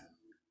that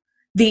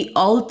the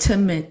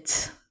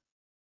ultimate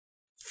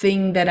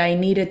thing that I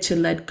needed to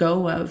let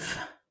go of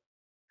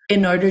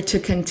in order to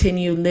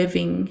continue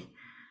living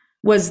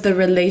was the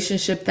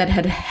relationship that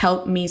had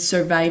helped me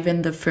survive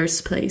in the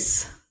first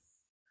place.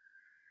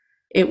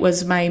 It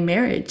was my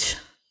marriage.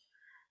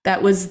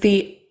 That was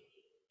the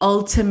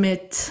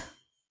ultimate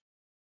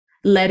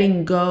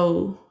letting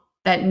go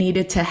that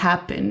needed to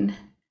happen,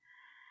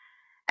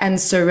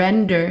 and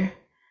surrender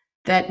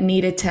that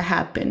needed to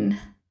happen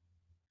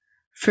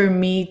for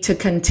me to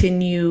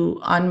continue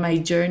on my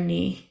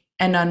journey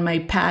and on my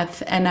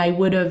path. And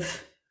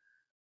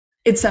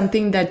it's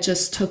something that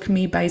just took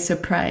me by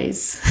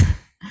surprise.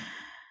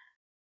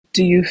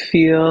 Do you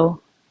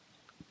feel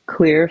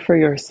clear for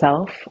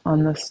yourself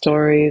on the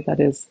story that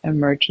is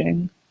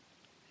emerging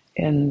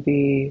in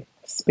the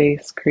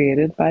space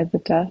created by the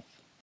death?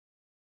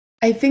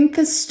 I think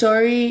the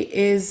story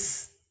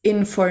is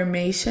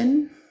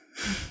information,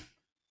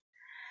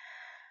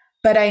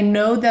 but I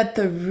know that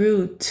the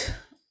root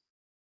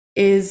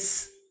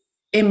is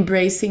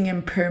embracing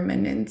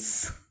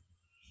impermanence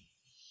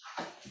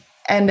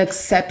and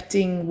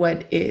accepting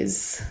what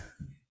is.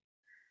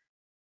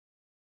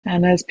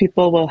 And as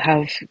people will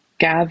have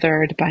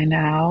gathered by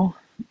now,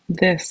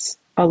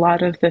 a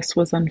lot of this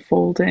was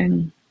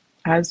unfolding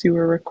as you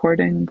were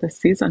recording this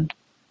season.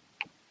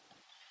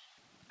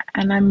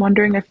 And I'm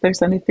wondering if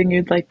there's anything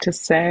you'd like to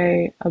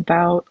say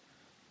about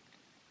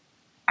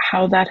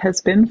how that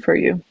has been for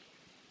you.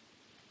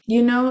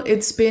 You know,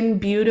 it's been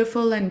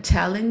beautiful and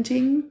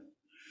challenging.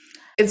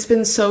 It's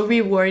been so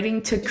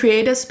rewarding to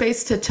create a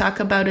space to talk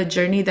about a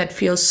journey that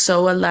feels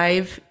so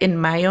alive in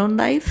my own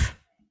life.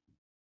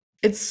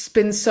 It's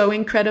been so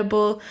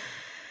incredible,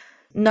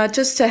 not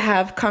just to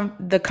have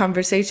the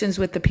conversations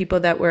with the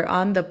people that were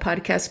on the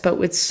podcast, but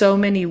with so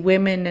many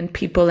women and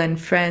people and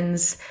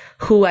friends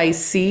who I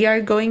see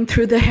are going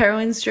through the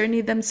heroine's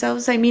journey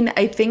themselves. I mean,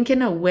 I think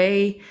in a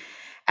way,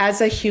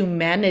 as a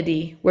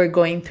humanity, we're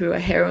going through a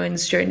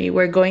heroine's journey.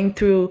 We're going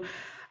through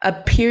a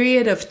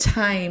period of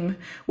time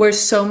where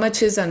so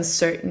much is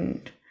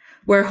uncertain.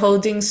 We're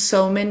holding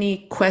so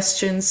many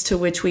questions to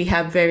which we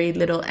have very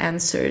little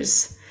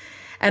answers.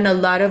 And a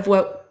lot of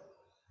what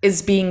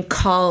is being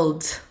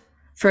called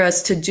for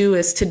us to do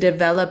is to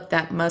develop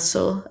that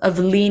muscle of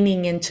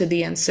leaning into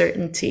the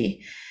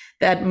uncertainty,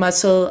 that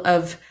muscle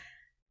of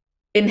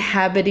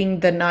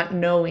inhabiting the not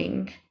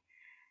knowing.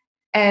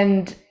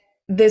 And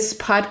this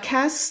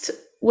podcast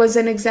was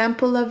an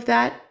example of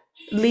that,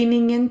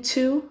 leaning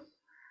into,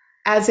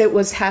 as it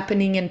was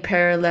happening in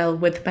parallel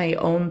with my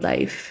own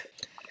life.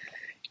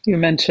 You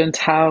mentioned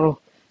how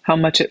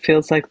much it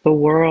feels like the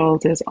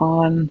world is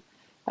on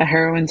a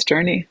heroine's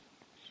journey.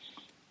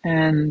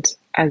 And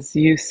as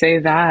you say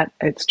that,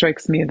 it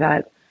strikes me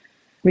that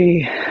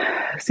we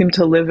seem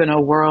to live in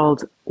a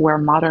world where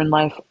modern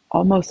life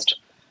almost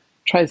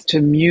tries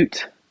to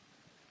mute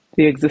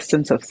the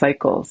existence of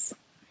cycles.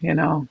 You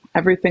know,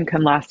 everything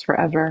can last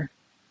forever.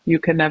 You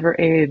can never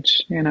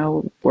age, you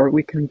know, or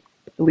we can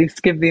at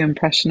least give the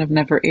impression of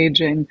never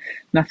aging.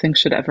 Nothing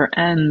should ever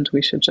end.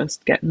 We should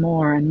just get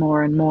more and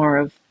more and more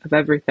of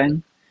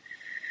everything.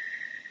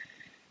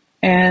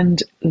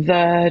 And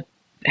the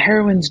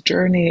heroine's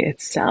journey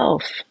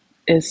itself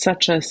is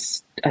such a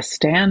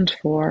stand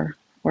for,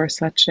 or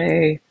such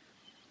an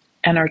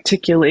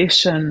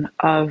articulation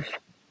of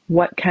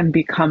what can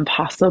become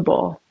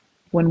possible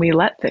when we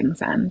let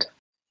things end.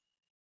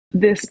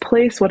 This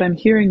place, what I'm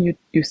hearing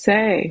you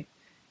say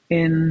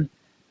in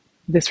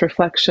this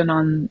reflection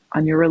on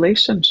your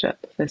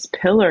relationship, this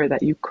pillar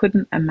that you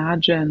couldn't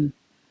imagine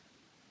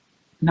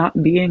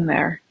not being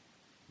there.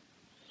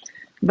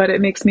 But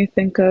it makes me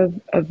think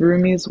of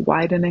Rumi's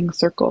widening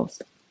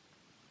circles.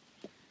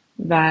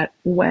 That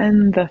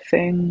when the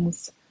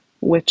things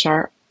which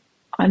are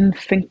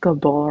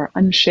unthinkable or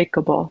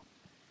unshakable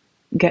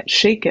get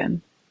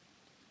shaken,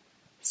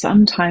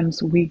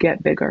 sometimes we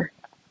get bigger.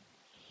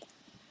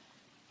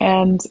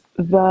 And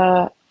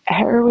the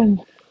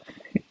heroine's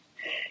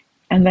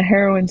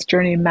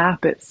journey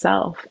map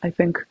itself, I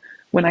think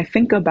when I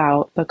think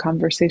about the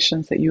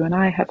conversations that you and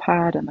I have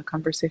had and the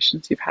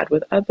conversations you've had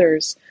with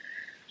others,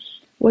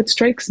 what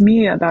strikes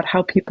me about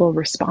how people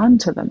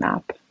respond to the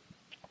map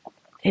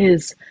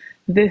is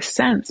this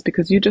sense,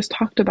 because you just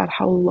talked about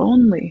how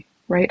lonely,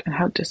 right, and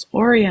how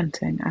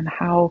disorienting and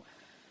how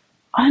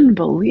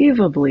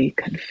unbelievably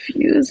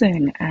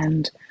confusing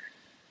and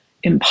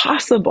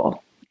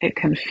impossible it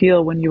can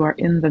feel when you are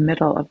in the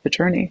middle of the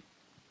journey.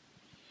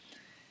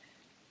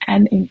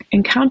 And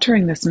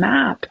encountering this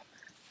map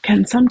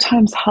can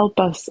sometimes help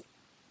us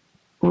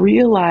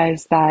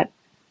realize that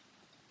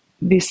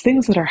these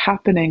things that are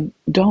happening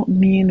don't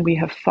mean we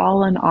have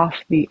fallen off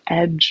the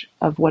edge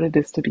of what it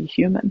is to be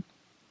human.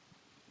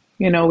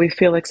 You know, we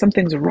feel like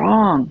something's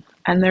wrong.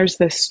 And there's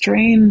this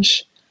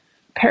strange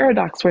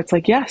paradox where it's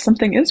like, yeah,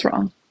 something is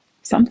wrong.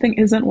 Something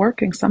isn't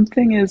working.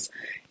 Something is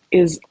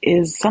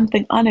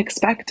something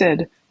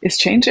unexpected is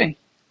changing.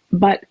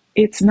 But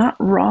it's not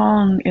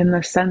wrong in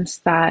the sense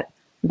that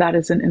that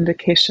is an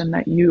indication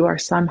that you are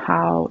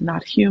somehow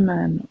not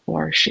human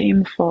or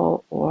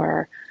shameful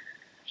or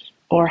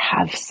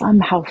have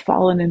somehow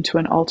fallen into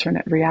an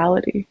alternate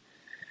reality.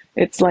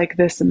 It's like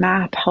this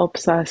map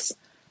helps us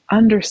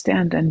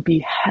understand and be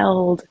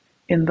held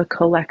in the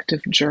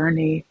collective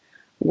journey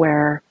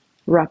where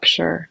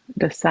rupture,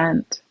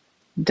 descent,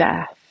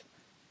 death,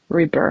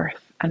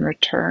 rebirth, and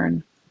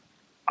return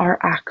are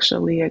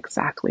actually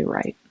exactly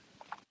right.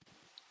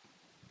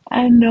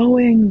 And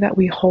knowing that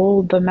we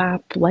hold the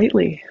map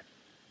lightly,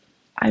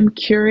 I'm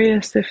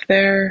curious if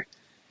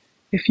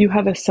you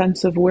have a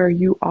sense of where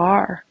you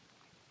are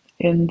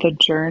in the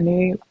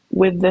journey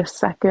with this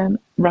second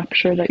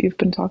rupture that you've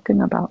been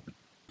talking about.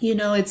 You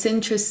know, it's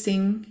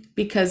interesting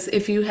because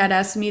if you had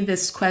asked me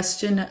this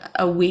question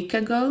a week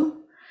ago,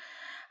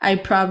 I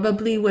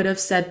probably would have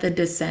said the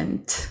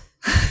descent.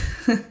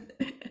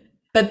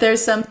 But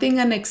there's something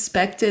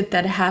unexpected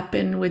that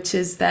happened, which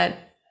is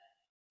that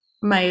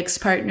my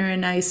ex-partner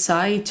and I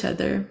saw each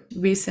other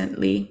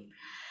recently.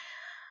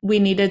 We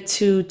needed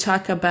to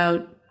talk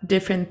about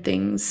different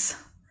things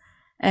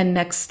and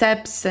next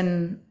steps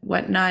and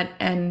whatnot.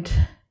 And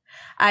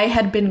I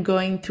had been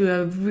going through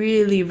a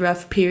really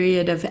rough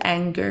period of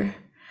anger.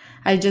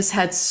 I just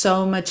had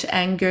so much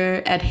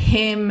anger at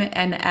him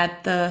and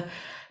at the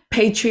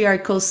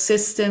patriarchal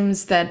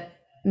systems that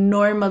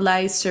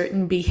normalize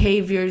certain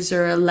behaviors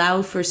or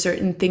allow for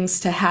certain things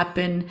to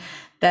happen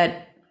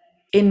that,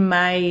 in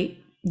my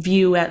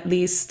view at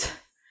least,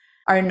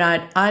 are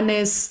not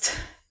honest,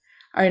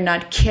 are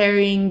not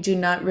caring, do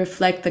not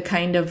reflect the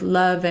kind of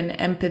love and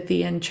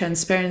empathy and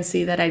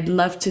transparency that I'd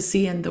love to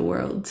see in the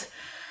world.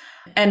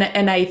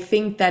 And I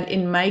think that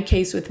in my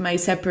case with my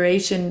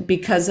separation,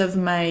 because of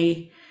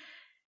my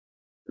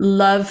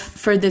love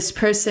for this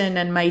person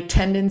and my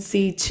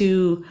tendency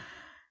to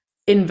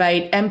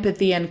invite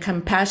empathy and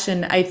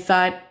compassion, I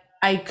thought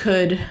I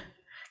could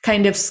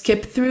kind of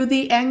skip through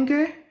the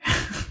anger,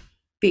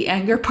 the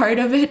anger part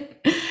of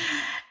it.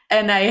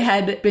 And I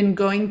had been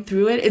going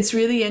through it. It's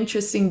really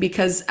interesting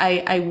because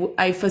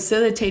I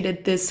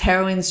facilitated this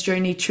heroine's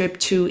journey trip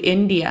to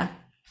India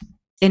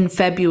in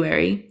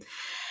February.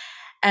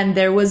 And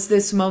there was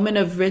this moment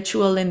of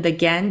ritual in the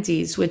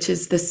Ganges, which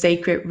is the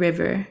sacred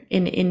river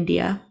in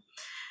India,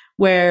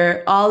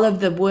 where all of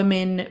the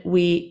women,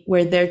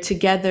 we're there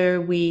together.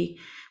 We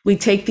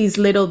take these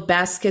little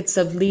baskets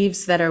of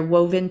leaves that are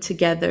woven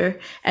together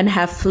and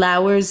have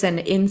flowers and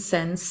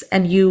incense,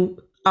 and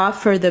you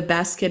offer the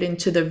basket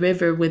into the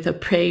river with a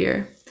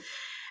prayer.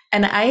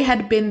 And I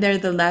had been there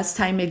the last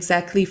time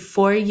exactly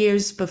 4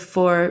 years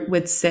before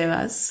with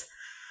Sebas.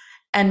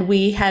 And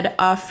we had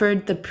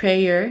offered the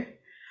prayer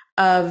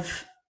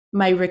of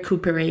my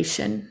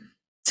recuperation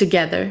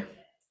together.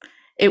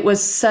 It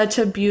was such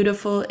a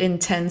beautiful,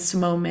 intense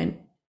moment.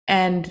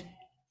 And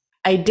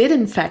I did,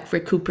 in fact,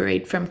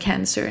 recuperate from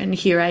cancer. And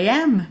here I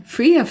am,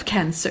 free of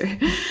cancer.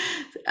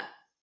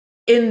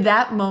 In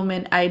that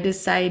moment, I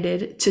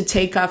decided to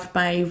take off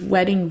my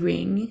wedding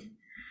ring,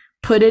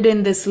 put it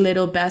in this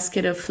little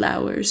basket of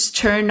flowers,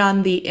 turn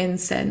on the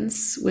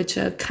incense, which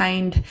a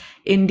kind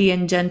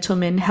Indian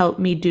gentleman helped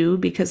me do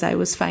because I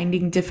was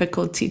finding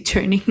difficulty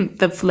turning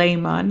the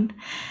flame on.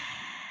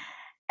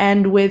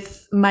 And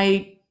with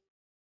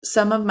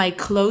some of my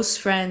close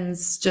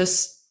friends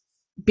just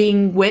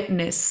being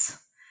witness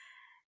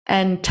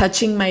and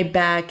touching my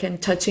back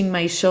and touching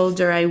my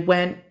shoulder, I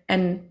went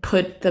and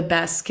put the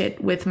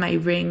basket with my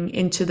ring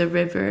into the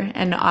river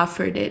and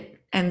offered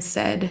it and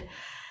said,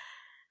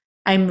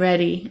 I'm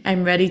ready.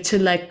 I'm ready to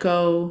let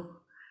go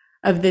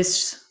of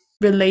this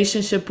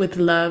relationship with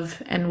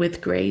love and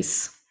with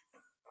grace.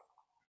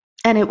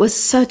 And it was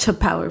such a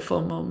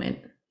powerful moment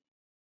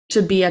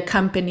to be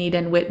accompanied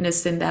and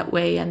witnessed in that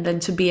way, and then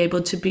to be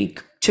able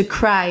to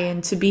cry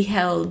and to be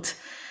held.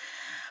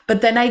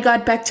 But then I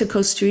got back to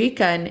Costa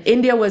Rica, and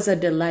India was a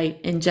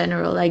delight in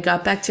general. I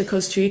got back to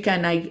Costa Rica,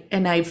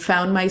 and I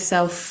found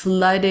myself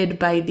flooded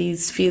by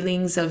these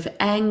feelings of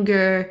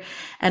anger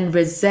and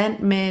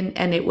resentment.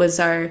 And it was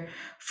our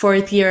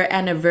 4th-year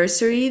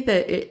anniversary,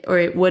 or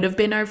it would have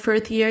been our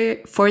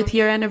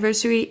 4th-year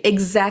anniversary,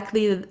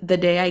 exactly the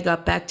day I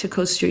got back to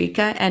Costa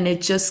Rica. And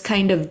it just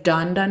kind of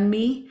dawned on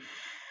me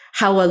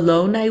how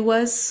alone I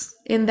was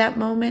in that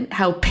moment,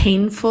 how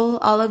painful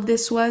all of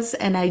this was.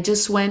 And I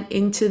just went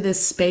into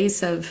this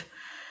space of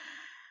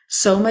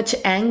so much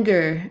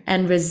anger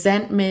and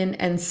resentment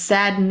and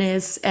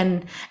sadness.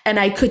 And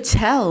I could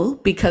tell,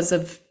 because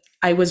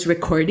I was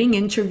recording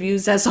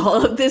interviews as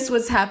all of this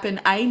was happening.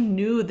 I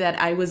knew that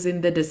I was in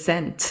the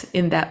descent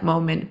in that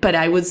moment, but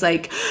I was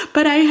like,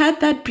 but I had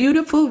that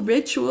beautiful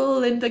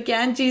ritual in the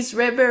Ganges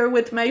River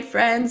with my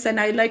friends, and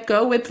I let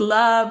go with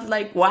love.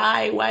 Like,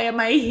 why am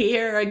I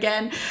here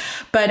again?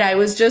 But I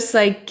was just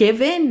like,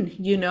 give in,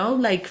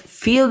 like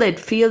feel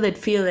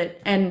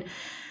it. And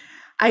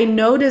I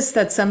noticed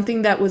that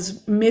something that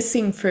was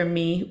missing for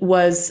me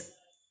was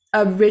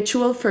a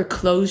ritual for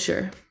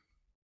closure.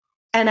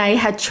 And I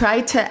had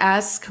tried to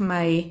ask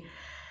my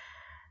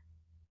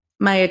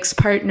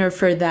ex-partner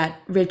for that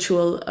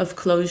ritual of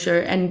closure,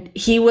 and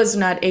he was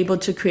not able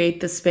to create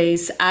the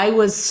space. I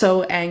was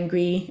so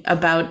angry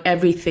about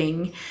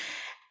everything.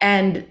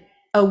 And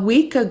a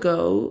week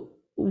ago,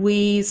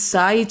 we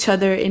saw each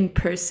other in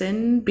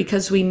person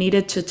because we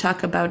needed to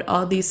talk about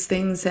all these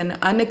things. And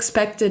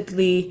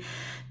unexpectedly,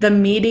 the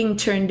meeting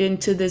turned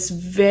into this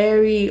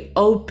very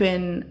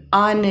open,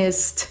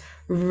 honest,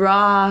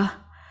 raw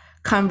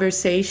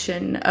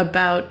conversation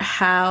about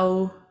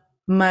how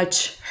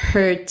much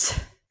hurt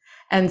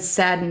and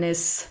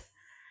sadness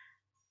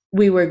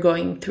we were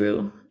going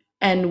through.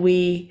 And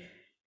we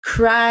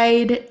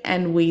cried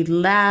and we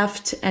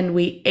laughed and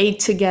we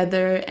ate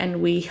together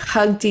and we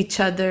hugged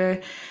each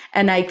other.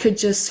 And I could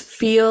just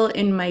feel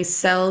in my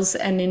cells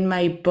and in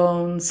my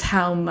bones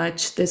how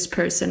much this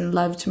person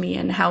loved me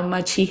and how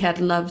much he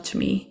had loved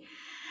me.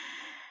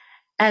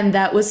 And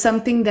that was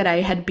something that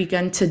I had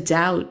begun to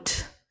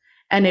doubt.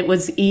 And it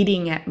was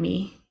eating at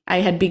me.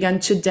 I had begun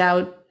to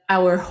doubt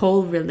our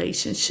whole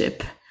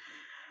relationship.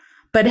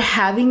 But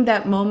having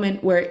that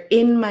moment where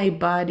in my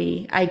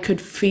body, I could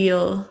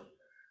feel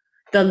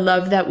the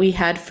love that we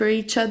had for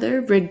each other,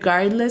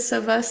 regardless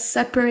of us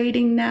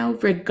separating now,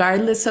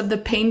 regardless of the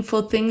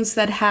painful things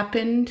that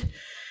happened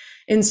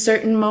in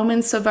certain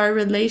moments of our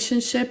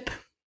relationship,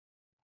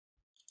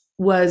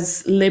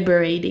 was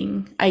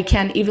liberating. I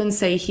can't even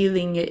say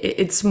healing.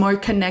 It's more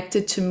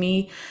connected to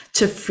me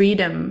to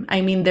freedom. I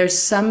mean, there's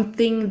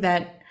something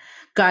that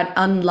got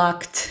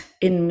unlocked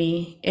in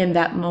me in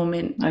that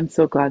moment. I'm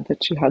so glad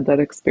that you had that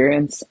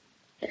experience.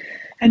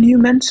 And you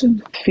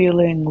mentioned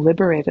feeling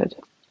liberated.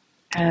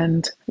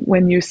 And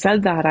when you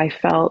said that, I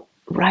felt,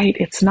 right,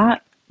 it's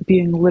not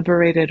being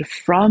liberated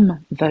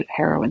from the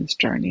heroine's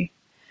journey.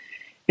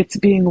 It's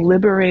being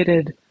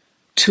liberated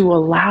to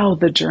allow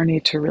the journey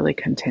to really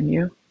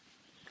continue.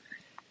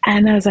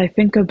 And as I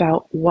think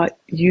about what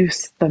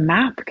use the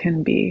map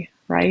can be,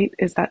 right,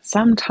 is that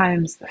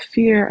sometimes the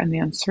fear and the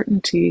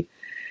uncertainty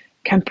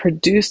can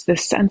produce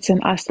this sense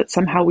in us that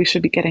somehow we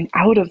should be getting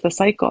out of the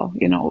cycle.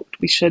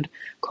 We should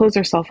close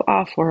ourselves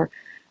off, or,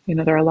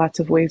 there are lots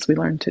of ways we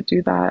learn to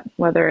do that,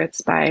 whether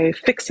it's by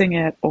fixing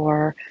it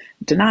or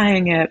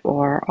denying it,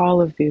 or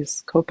all of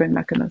these coping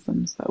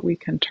mechanisms that we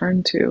can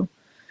turn to.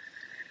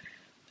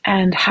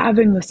 And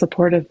having the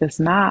support of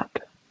this map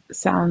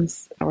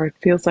it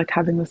feels like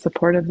having the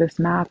support of this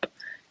map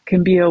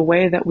can be a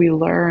way that we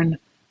learn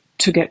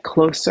to get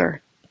closer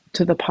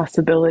to the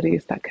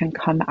possibilities that can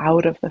come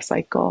out of the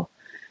cycle.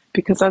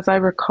 Because as I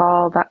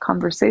recall that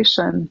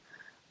conversation,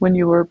 when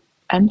you were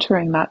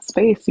entering that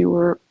space, you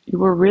were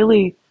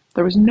really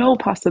There was no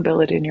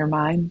possibility in your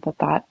mind that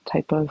that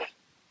type of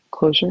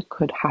closure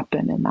could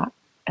happen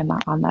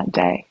on that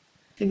day.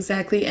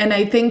 Exactly. And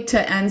I think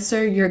to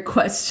answer your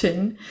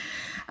question,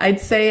 I'd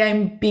say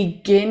I'm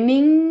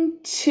beginning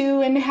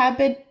to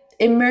inhabit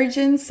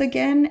emergence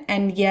again,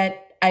 and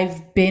yet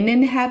I've been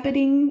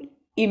inhabiting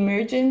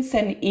emergence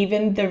and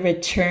even the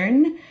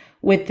return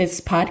with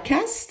this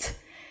podcast.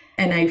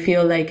 And I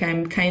feel like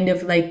I'm kind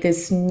of like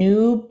this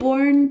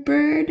newborn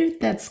bird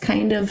that's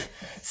kind of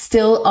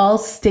still all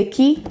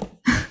sticky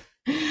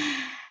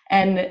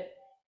and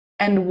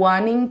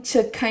wanting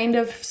to kind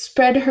of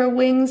spread her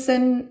wings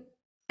and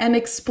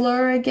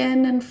explore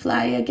again and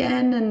fly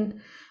again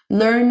and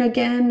learn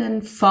again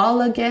and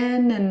fall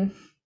again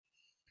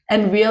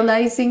and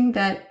realizing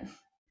that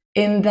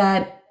in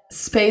that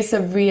space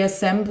of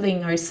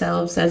reassembling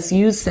ourselves, as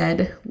you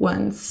said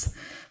once,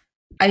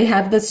 I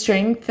have the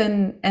strength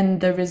and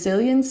the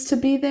resilience to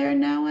be there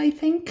now, I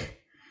think.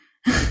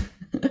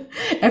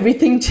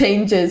 Everything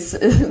changes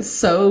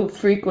so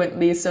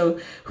frequently, so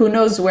who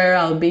knows where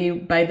I'll be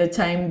by the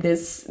time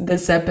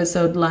this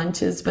episode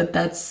launches. But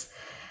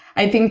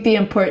I think the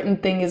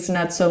important thing is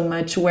not so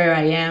much where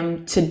I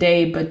am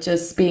today, but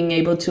just being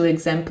able to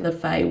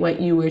exemplify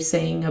what you were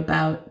saying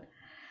about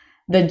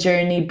the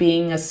journey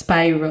being a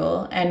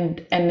spiral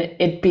and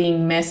it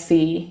being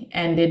messy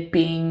and it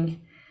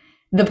being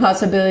the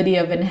possibility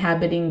of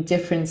inhabiting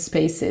different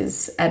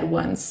spaces at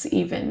once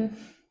even.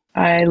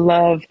 I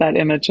love that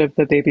image of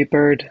the baby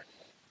bird.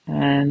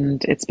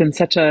 And it's been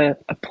such a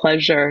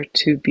pleasure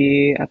to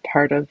be a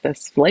part of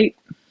this flight.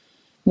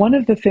 One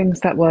of the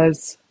things that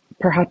was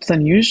perhaps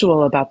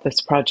unusual about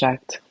this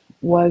project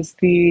was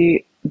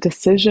the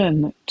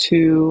decision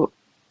to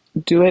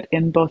do it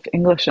in both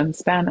English and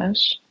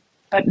Spanish,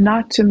 but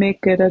not to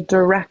make it a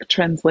direct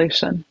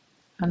translation.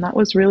 And that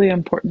was really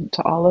important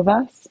to all of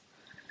us.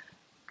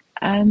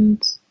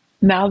 And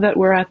now that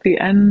we're at the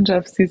end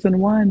of season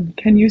 1,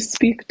 can you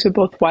speak to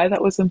both why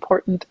that was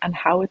important and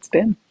how it's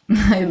been?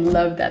 I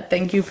love that.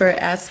 Thank you for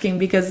asking,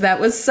 because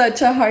that was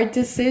such a hard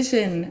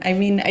decision. I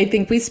mean, I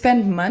think we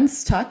spent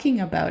months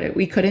talking about it.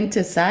 We couldn't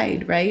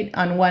decide, right?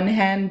 On one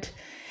hand,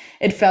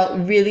 it felt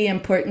really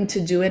important to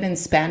do it in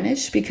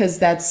Spanish because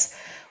that's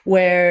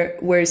where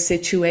we're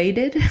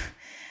situated.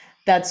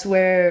 That's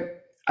where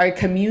our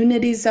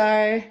communities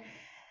are,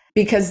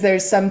 because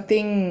there's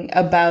something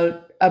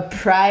about a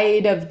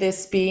pride of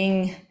this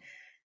being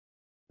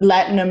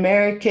Latin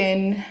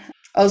American,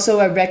 also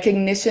a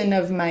recognition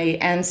of my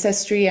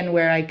ancestry and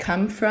where I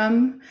come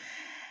from.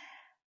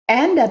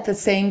 And at the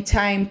same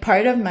time,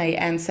 part of my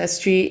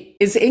ancestry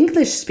is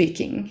English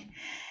speaking.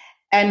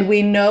 And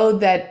we know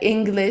that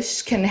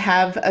English can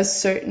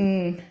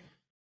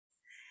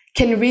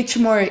reach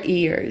more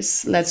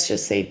ears. Let's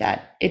just say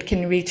that it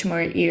can reach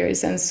more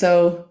ears. And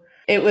so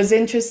it was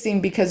interesting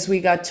because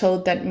we got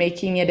told that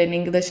making it in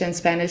English and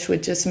Spanish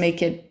would just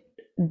make it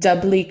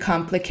doubly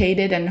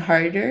complicated and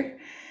harder.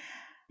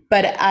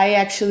 But I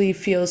actually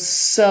feel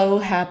so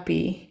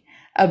happy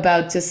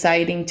about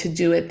deciding to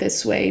do it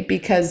this way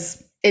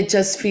because it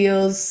just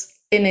feels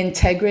in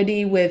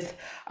integrity with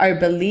our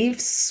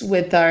beliefs,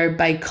 with our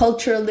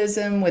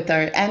biculturalism, with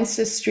our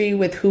ancestry,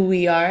 with who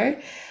we are,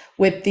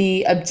 with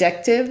the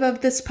objective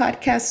of this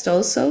podcast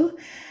also.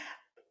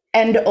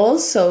 And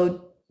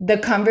also the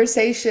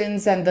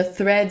conversations and the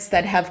threads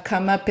that have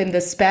come up in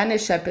the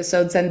Spanish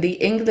episodes and the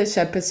English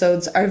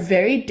episodes are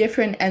very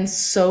different and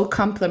so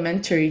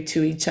complementary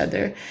to each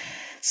other.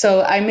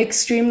 So I'm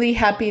extremely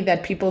happy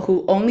that people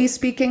who only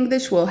speak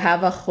English will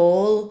have a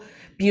whole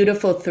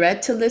beautiful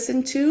thread to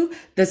listen to.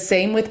 The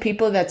same with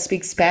people that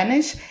speak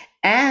Spanish.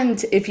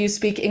 And if you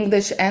speak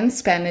English and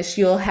Spanish,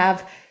 you'll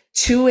have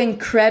two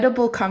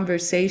incredible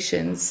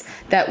conversations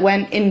that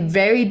went in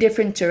very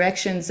different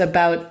directions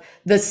about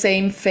the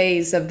same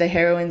phase of the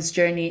heroine's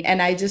journey.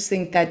 And I just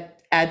think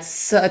that adds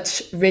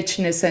such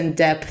richness and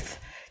depth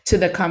to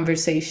the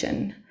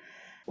conversation.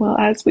 Well,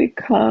 as we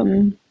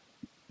come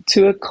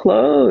to a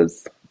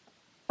close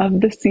of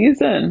the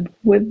season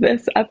with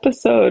this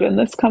episode and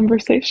this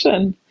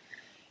conversation,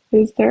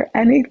 is there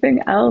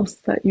anything else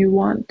that you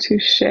want to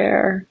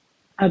share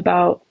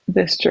about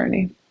this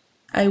journey?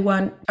 I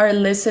want our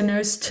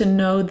listeners to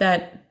know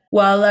that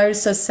while our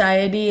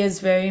society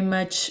is very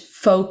much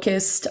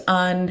focused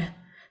on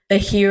the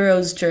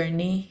hero's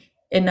journey,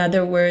 in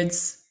other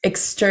words,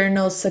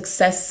 external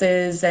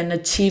successes and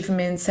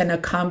achievements and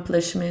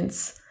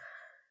accomplishments,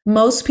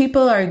 most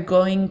people are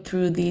going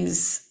through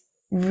these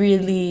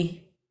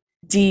really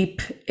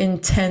deep,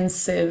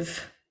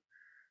 intensive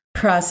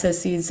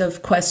processes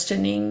of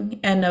questioning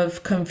and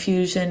of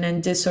confusion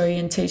and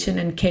disorientation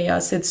and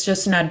chaos. It's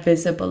just not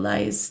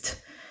visibilized.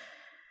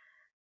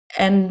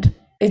 And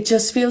it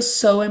just feels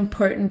so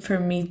important for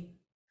me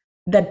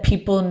that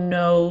people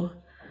know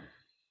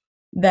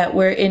that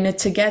we're in it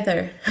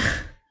together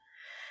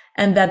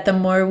and that the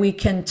more we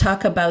can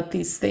talk about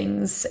these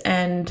things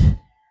and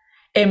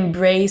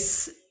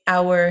embrace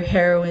our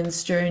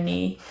heroine's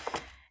journey,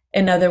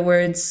 in other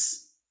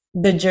words,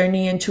 the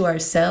journey into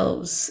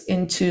ourselves,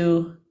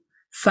 into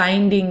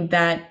finding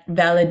that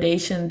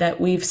validation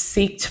that we've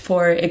sought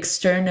for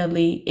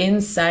externally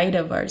inside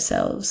of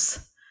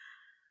ourselves,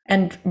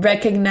 and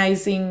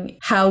recognizing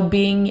how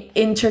being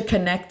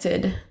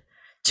interconnected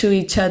to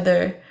each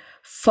other,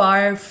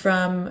 far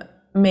from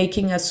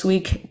making us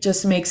weak,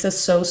 just makes us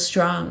so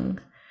strong.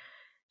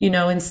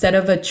 Instead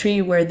of a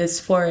tree, we're this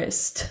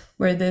forest.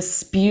 We're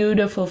this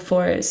beautiful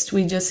forest.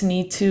 We just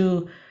need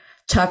to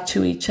talk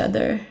to each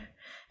other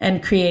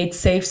and create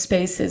safe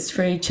spaces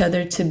for each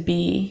other to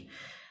be.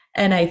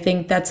 And I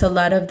think that's a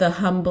lot of the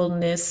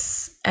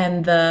humbleness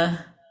and the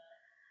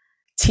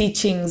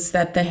teachings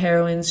that the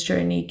heroine's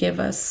journey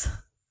give us.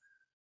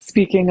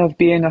 Speaking of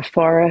being a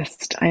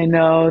forest, I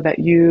know that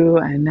you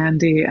and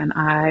Nandi and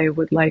I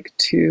would like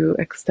to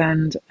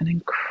extend an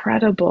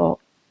incredible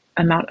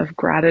amount of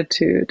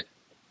gratitude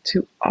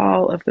to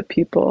all of the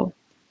people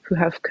who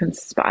have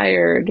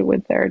conspired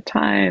with their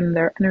time,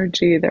 their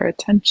energy, their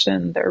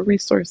attention, their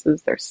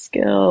resources, their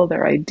skill,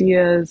 their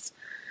ideas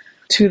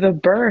to the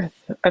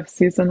birth of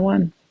season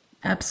 1.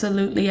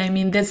 Absolutely. I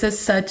mean, this is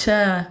such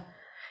a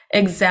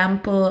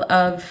example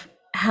of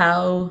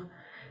how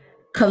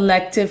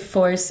collective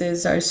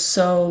forces are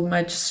so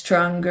much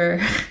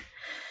stronger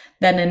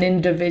than an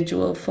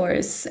individual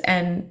force.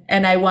 And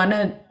I want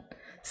to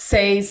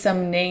say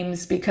some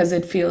names because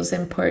it feels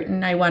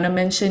important. I want to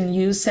mention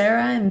you,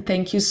 Sarah, and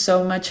thank you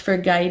so much for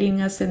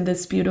guiding us in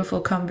this beautiful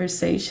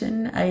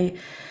conversation. I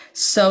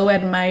so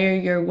admire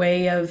your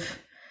way of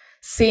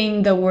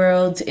seeing the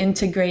world,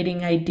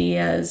 integrating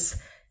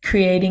ideas,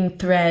 creating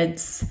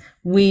threads,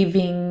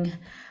 weaving.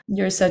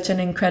 You're such an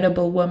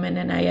incredible woman,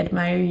 and I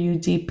admire you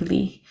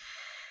deeply.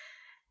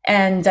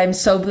 And I'm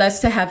so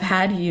blessed to have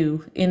had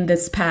you in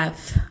this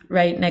path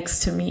right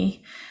next to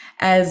me,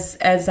 as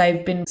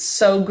I've been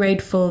so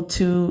grateful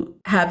to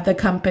have the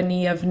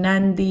company of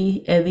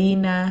Nandi,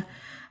 Edina,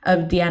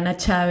 of Diana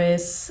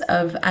Chavez,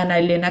 of Ana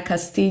Elena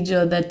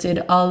Castillo that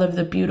did all of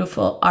the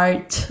beautiful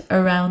art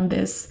around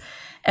this,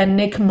 and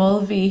Nick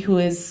Mulvey, who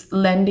is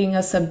lending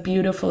us a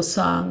beautiful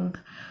song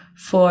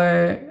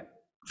for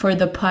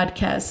the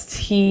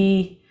podcast.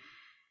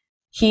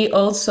 He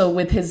also,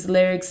 with his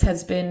lyrics,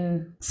 has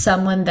been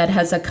someone that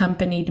has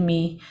accompanied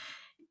me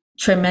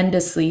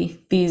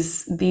tremendously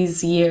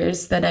these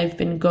years that I've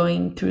been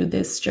going through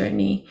this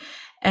journey.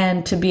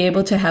 And to be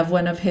able to have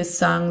one of his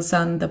songs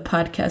on the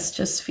podcast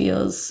just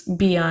feels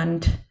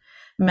beyond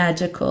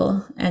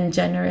magical and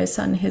generous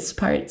on his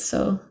part.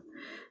 So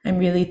I'm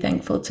really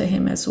thankful to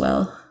him as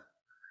well.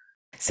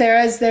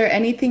 Sarah, is there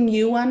anything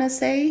you want to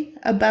say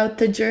about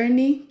the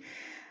journey?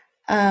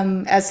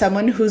 As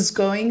someone who's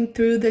going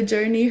through the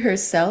journey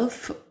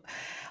herself,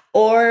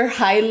 or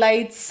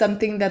highlights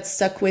something that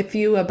stuck with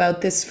you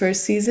about this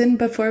first season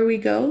before we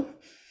go?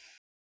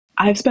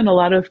 I've spent a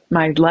lot of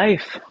my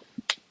life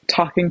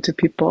talking to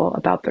people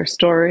about their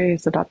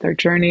stories, about their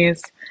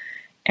journeys.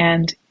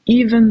 And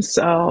even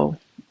so,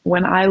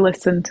 when I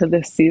listen to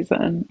this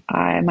season,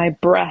 my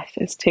breath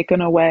is taken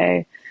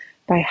away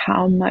by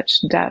how much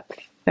depth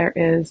there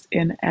is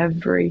in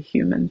every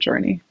human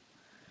journey.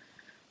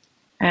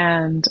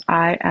 And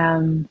I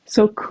am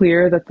so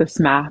clear that this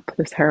map,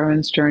 this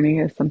heroine's journey,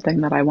 is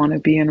something that I want to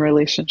be in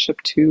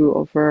relationship to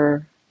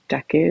over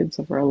decades,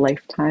 over a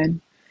lifetime.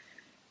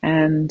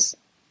 And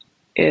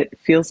it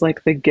feels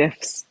like the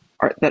gifts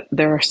are that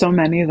there are so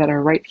many that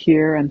are right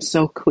here and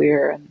so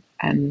clear,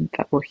 and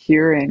that we're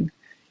hearing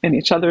in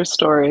each other's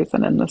stories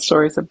and in the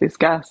stories of these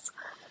guests.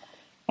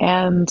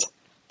 And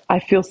I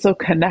feel so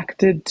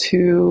connected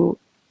to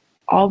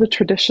all the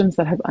traditions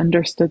that have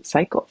understood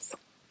cycles,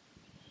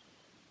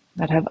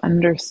 that have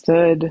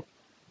understood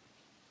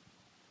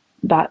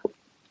that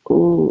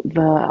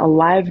the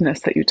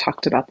aliveness that you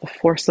talked about, the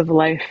force of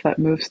life that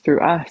moves through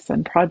us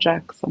and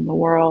projects and the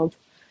world.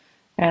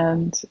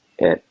 And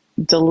it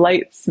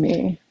delights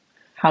me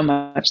how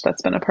much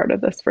that's been a part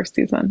of this first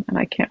season, and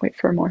I can't wait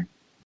for more.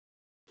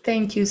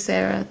 Thank you,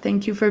 Sarah.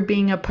 Thank you for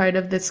being a part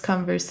of this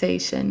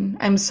conversation.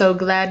 I'm so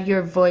glad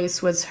your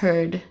voice was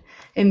heard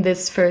in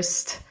this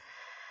first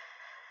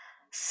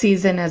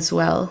season as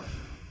well.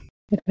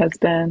 It has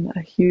been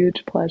a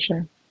huge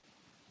pleasure.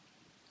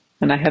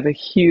 And I have a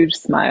huge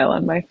smile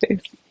on my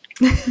face.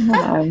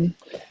 I'm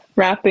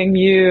wrapping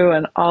you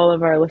and all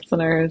of our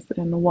listeners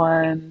in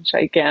one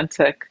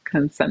gigantic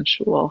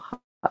consensual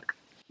hug.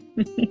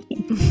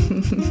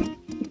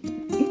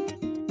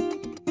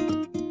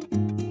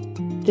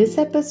 This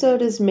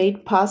episode is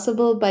made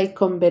possible by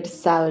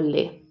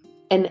Conversable,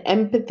 an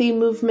empathy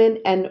movement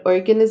and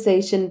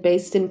organization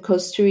based in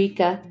Costa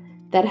Rica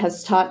that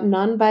has taught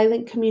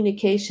nonviolent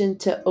communication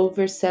to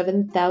over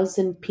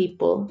 7,000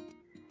 people.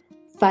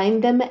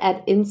 Find them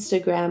at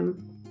Instagram,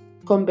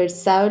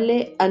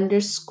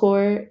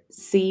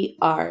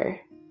 conversable_CR.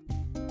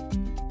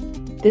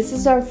 This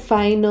is our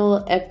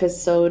final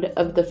episode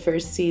of the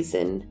first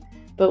season,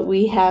 but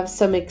we have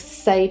some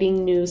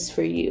exciting news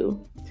for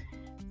you.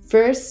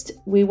 First,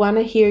 we want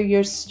to hear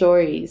your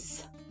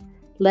stories.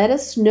 Let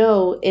us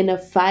know in a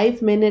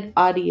 5-minute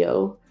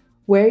audio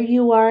where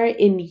you are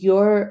in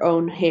your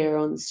own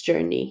heroine's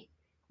journey,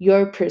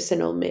 your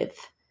personal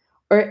myth,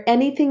 or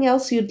anything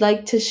else you'd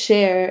like to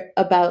share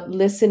about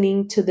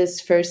listening to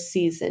this first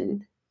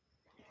season.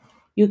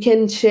 You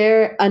can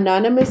share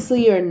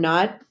anonymously or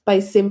not by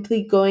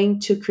simply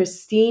going to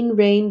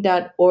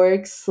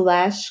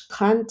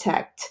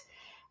christineraine.org/contact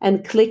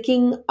and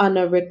clicking on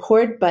a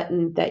record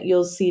button that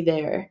you'll see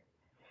there.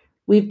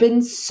 We've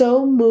been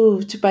so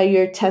moved by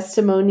your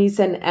testimonies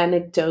and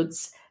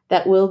anecdotes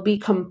that we'll be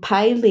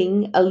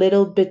compiling a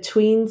little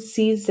between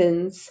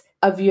seasons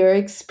of your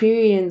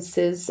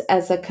experiences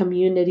as a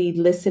community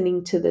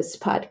listening to this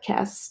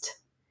podcast.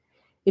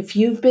 If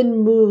you've been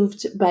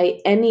moved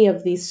by any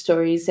of these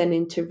stories and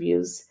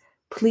interviews,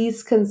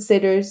 please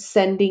consider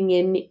sending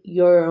in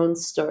your own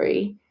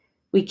story.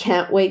 We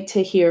can't wait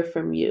to hear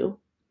from you.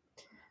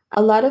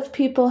 A lot of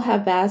people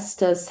have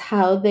asked us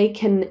how they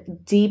can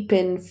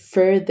deepen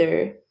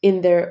further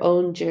in their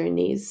own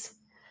journeys.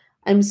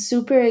 I'm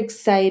super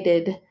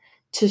excited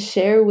to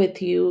share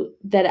with you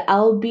that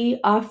I'll be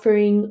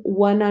offering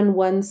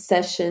one-on-one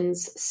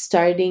sessions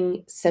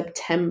starting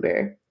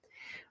September.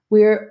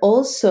 We're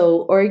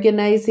also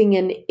organizing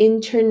an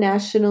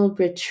international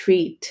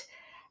retreat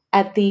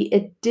at the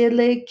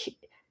idyllic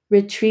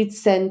retreat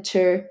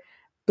center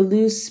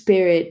Blue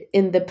Spirit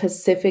in the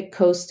Pacific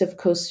coast of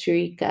Costa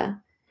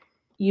Rica.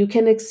 You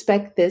can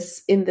expect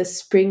this in the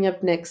spring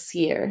of next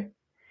year.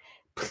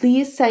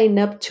 Please sign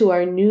up to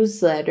our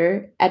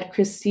newsletter at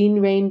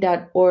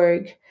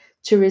christineraine.org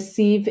to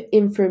receive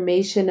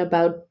information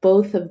about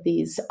both of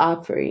these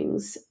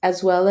offerings,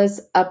 as well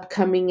as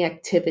upcoming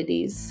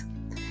activities.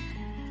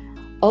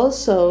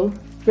 Also,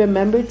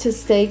 remember to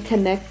stay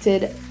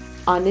connected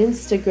on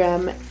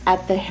Instagram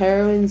at the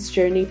Heroine's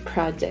Journey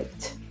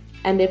Project.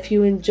 And if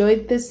you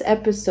enjoyed this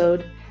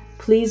episode,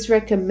 please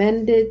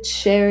recommend it,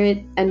 share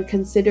it, and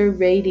consider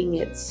rating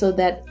it so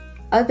that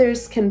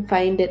others can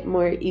find it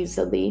more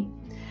easily.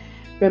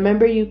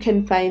 Remember, you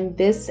can find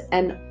this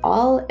and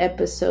all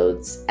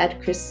episodes at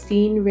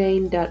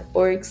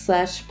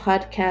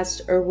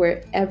christineraine.org/podcast or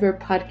wherever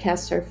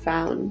podcasts are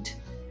found.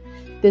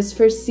 This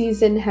first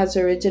season has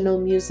original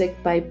music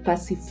by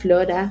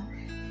Passiflora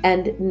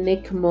and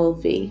Nick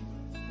Mulvey.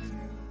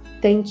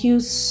 Thank you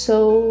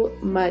so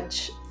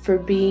much for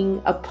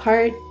being a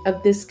part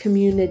of this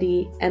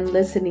community and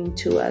listening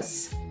to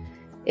us.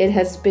 It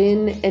has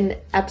been an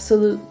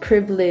absolute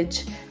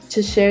privilege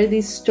to share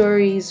these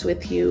stories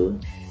with you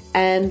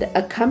and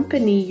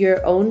accompany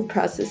your own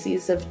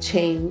processes of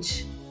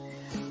change.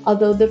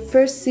 Although the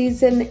first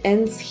season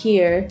ends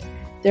here,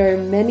 there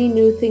are many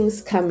new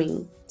things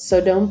coming. So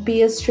don't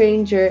be a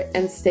stranger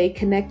and stay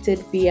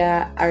connected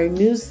via our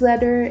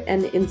newsletter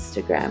and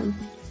Instagram.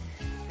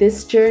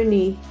 This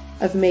journey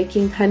of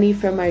making honey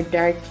from our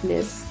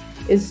darkness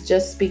is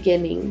just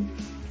beginning,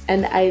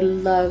 and I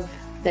love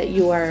that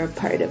you are a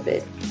part of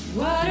it.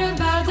 What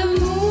about the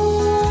moon?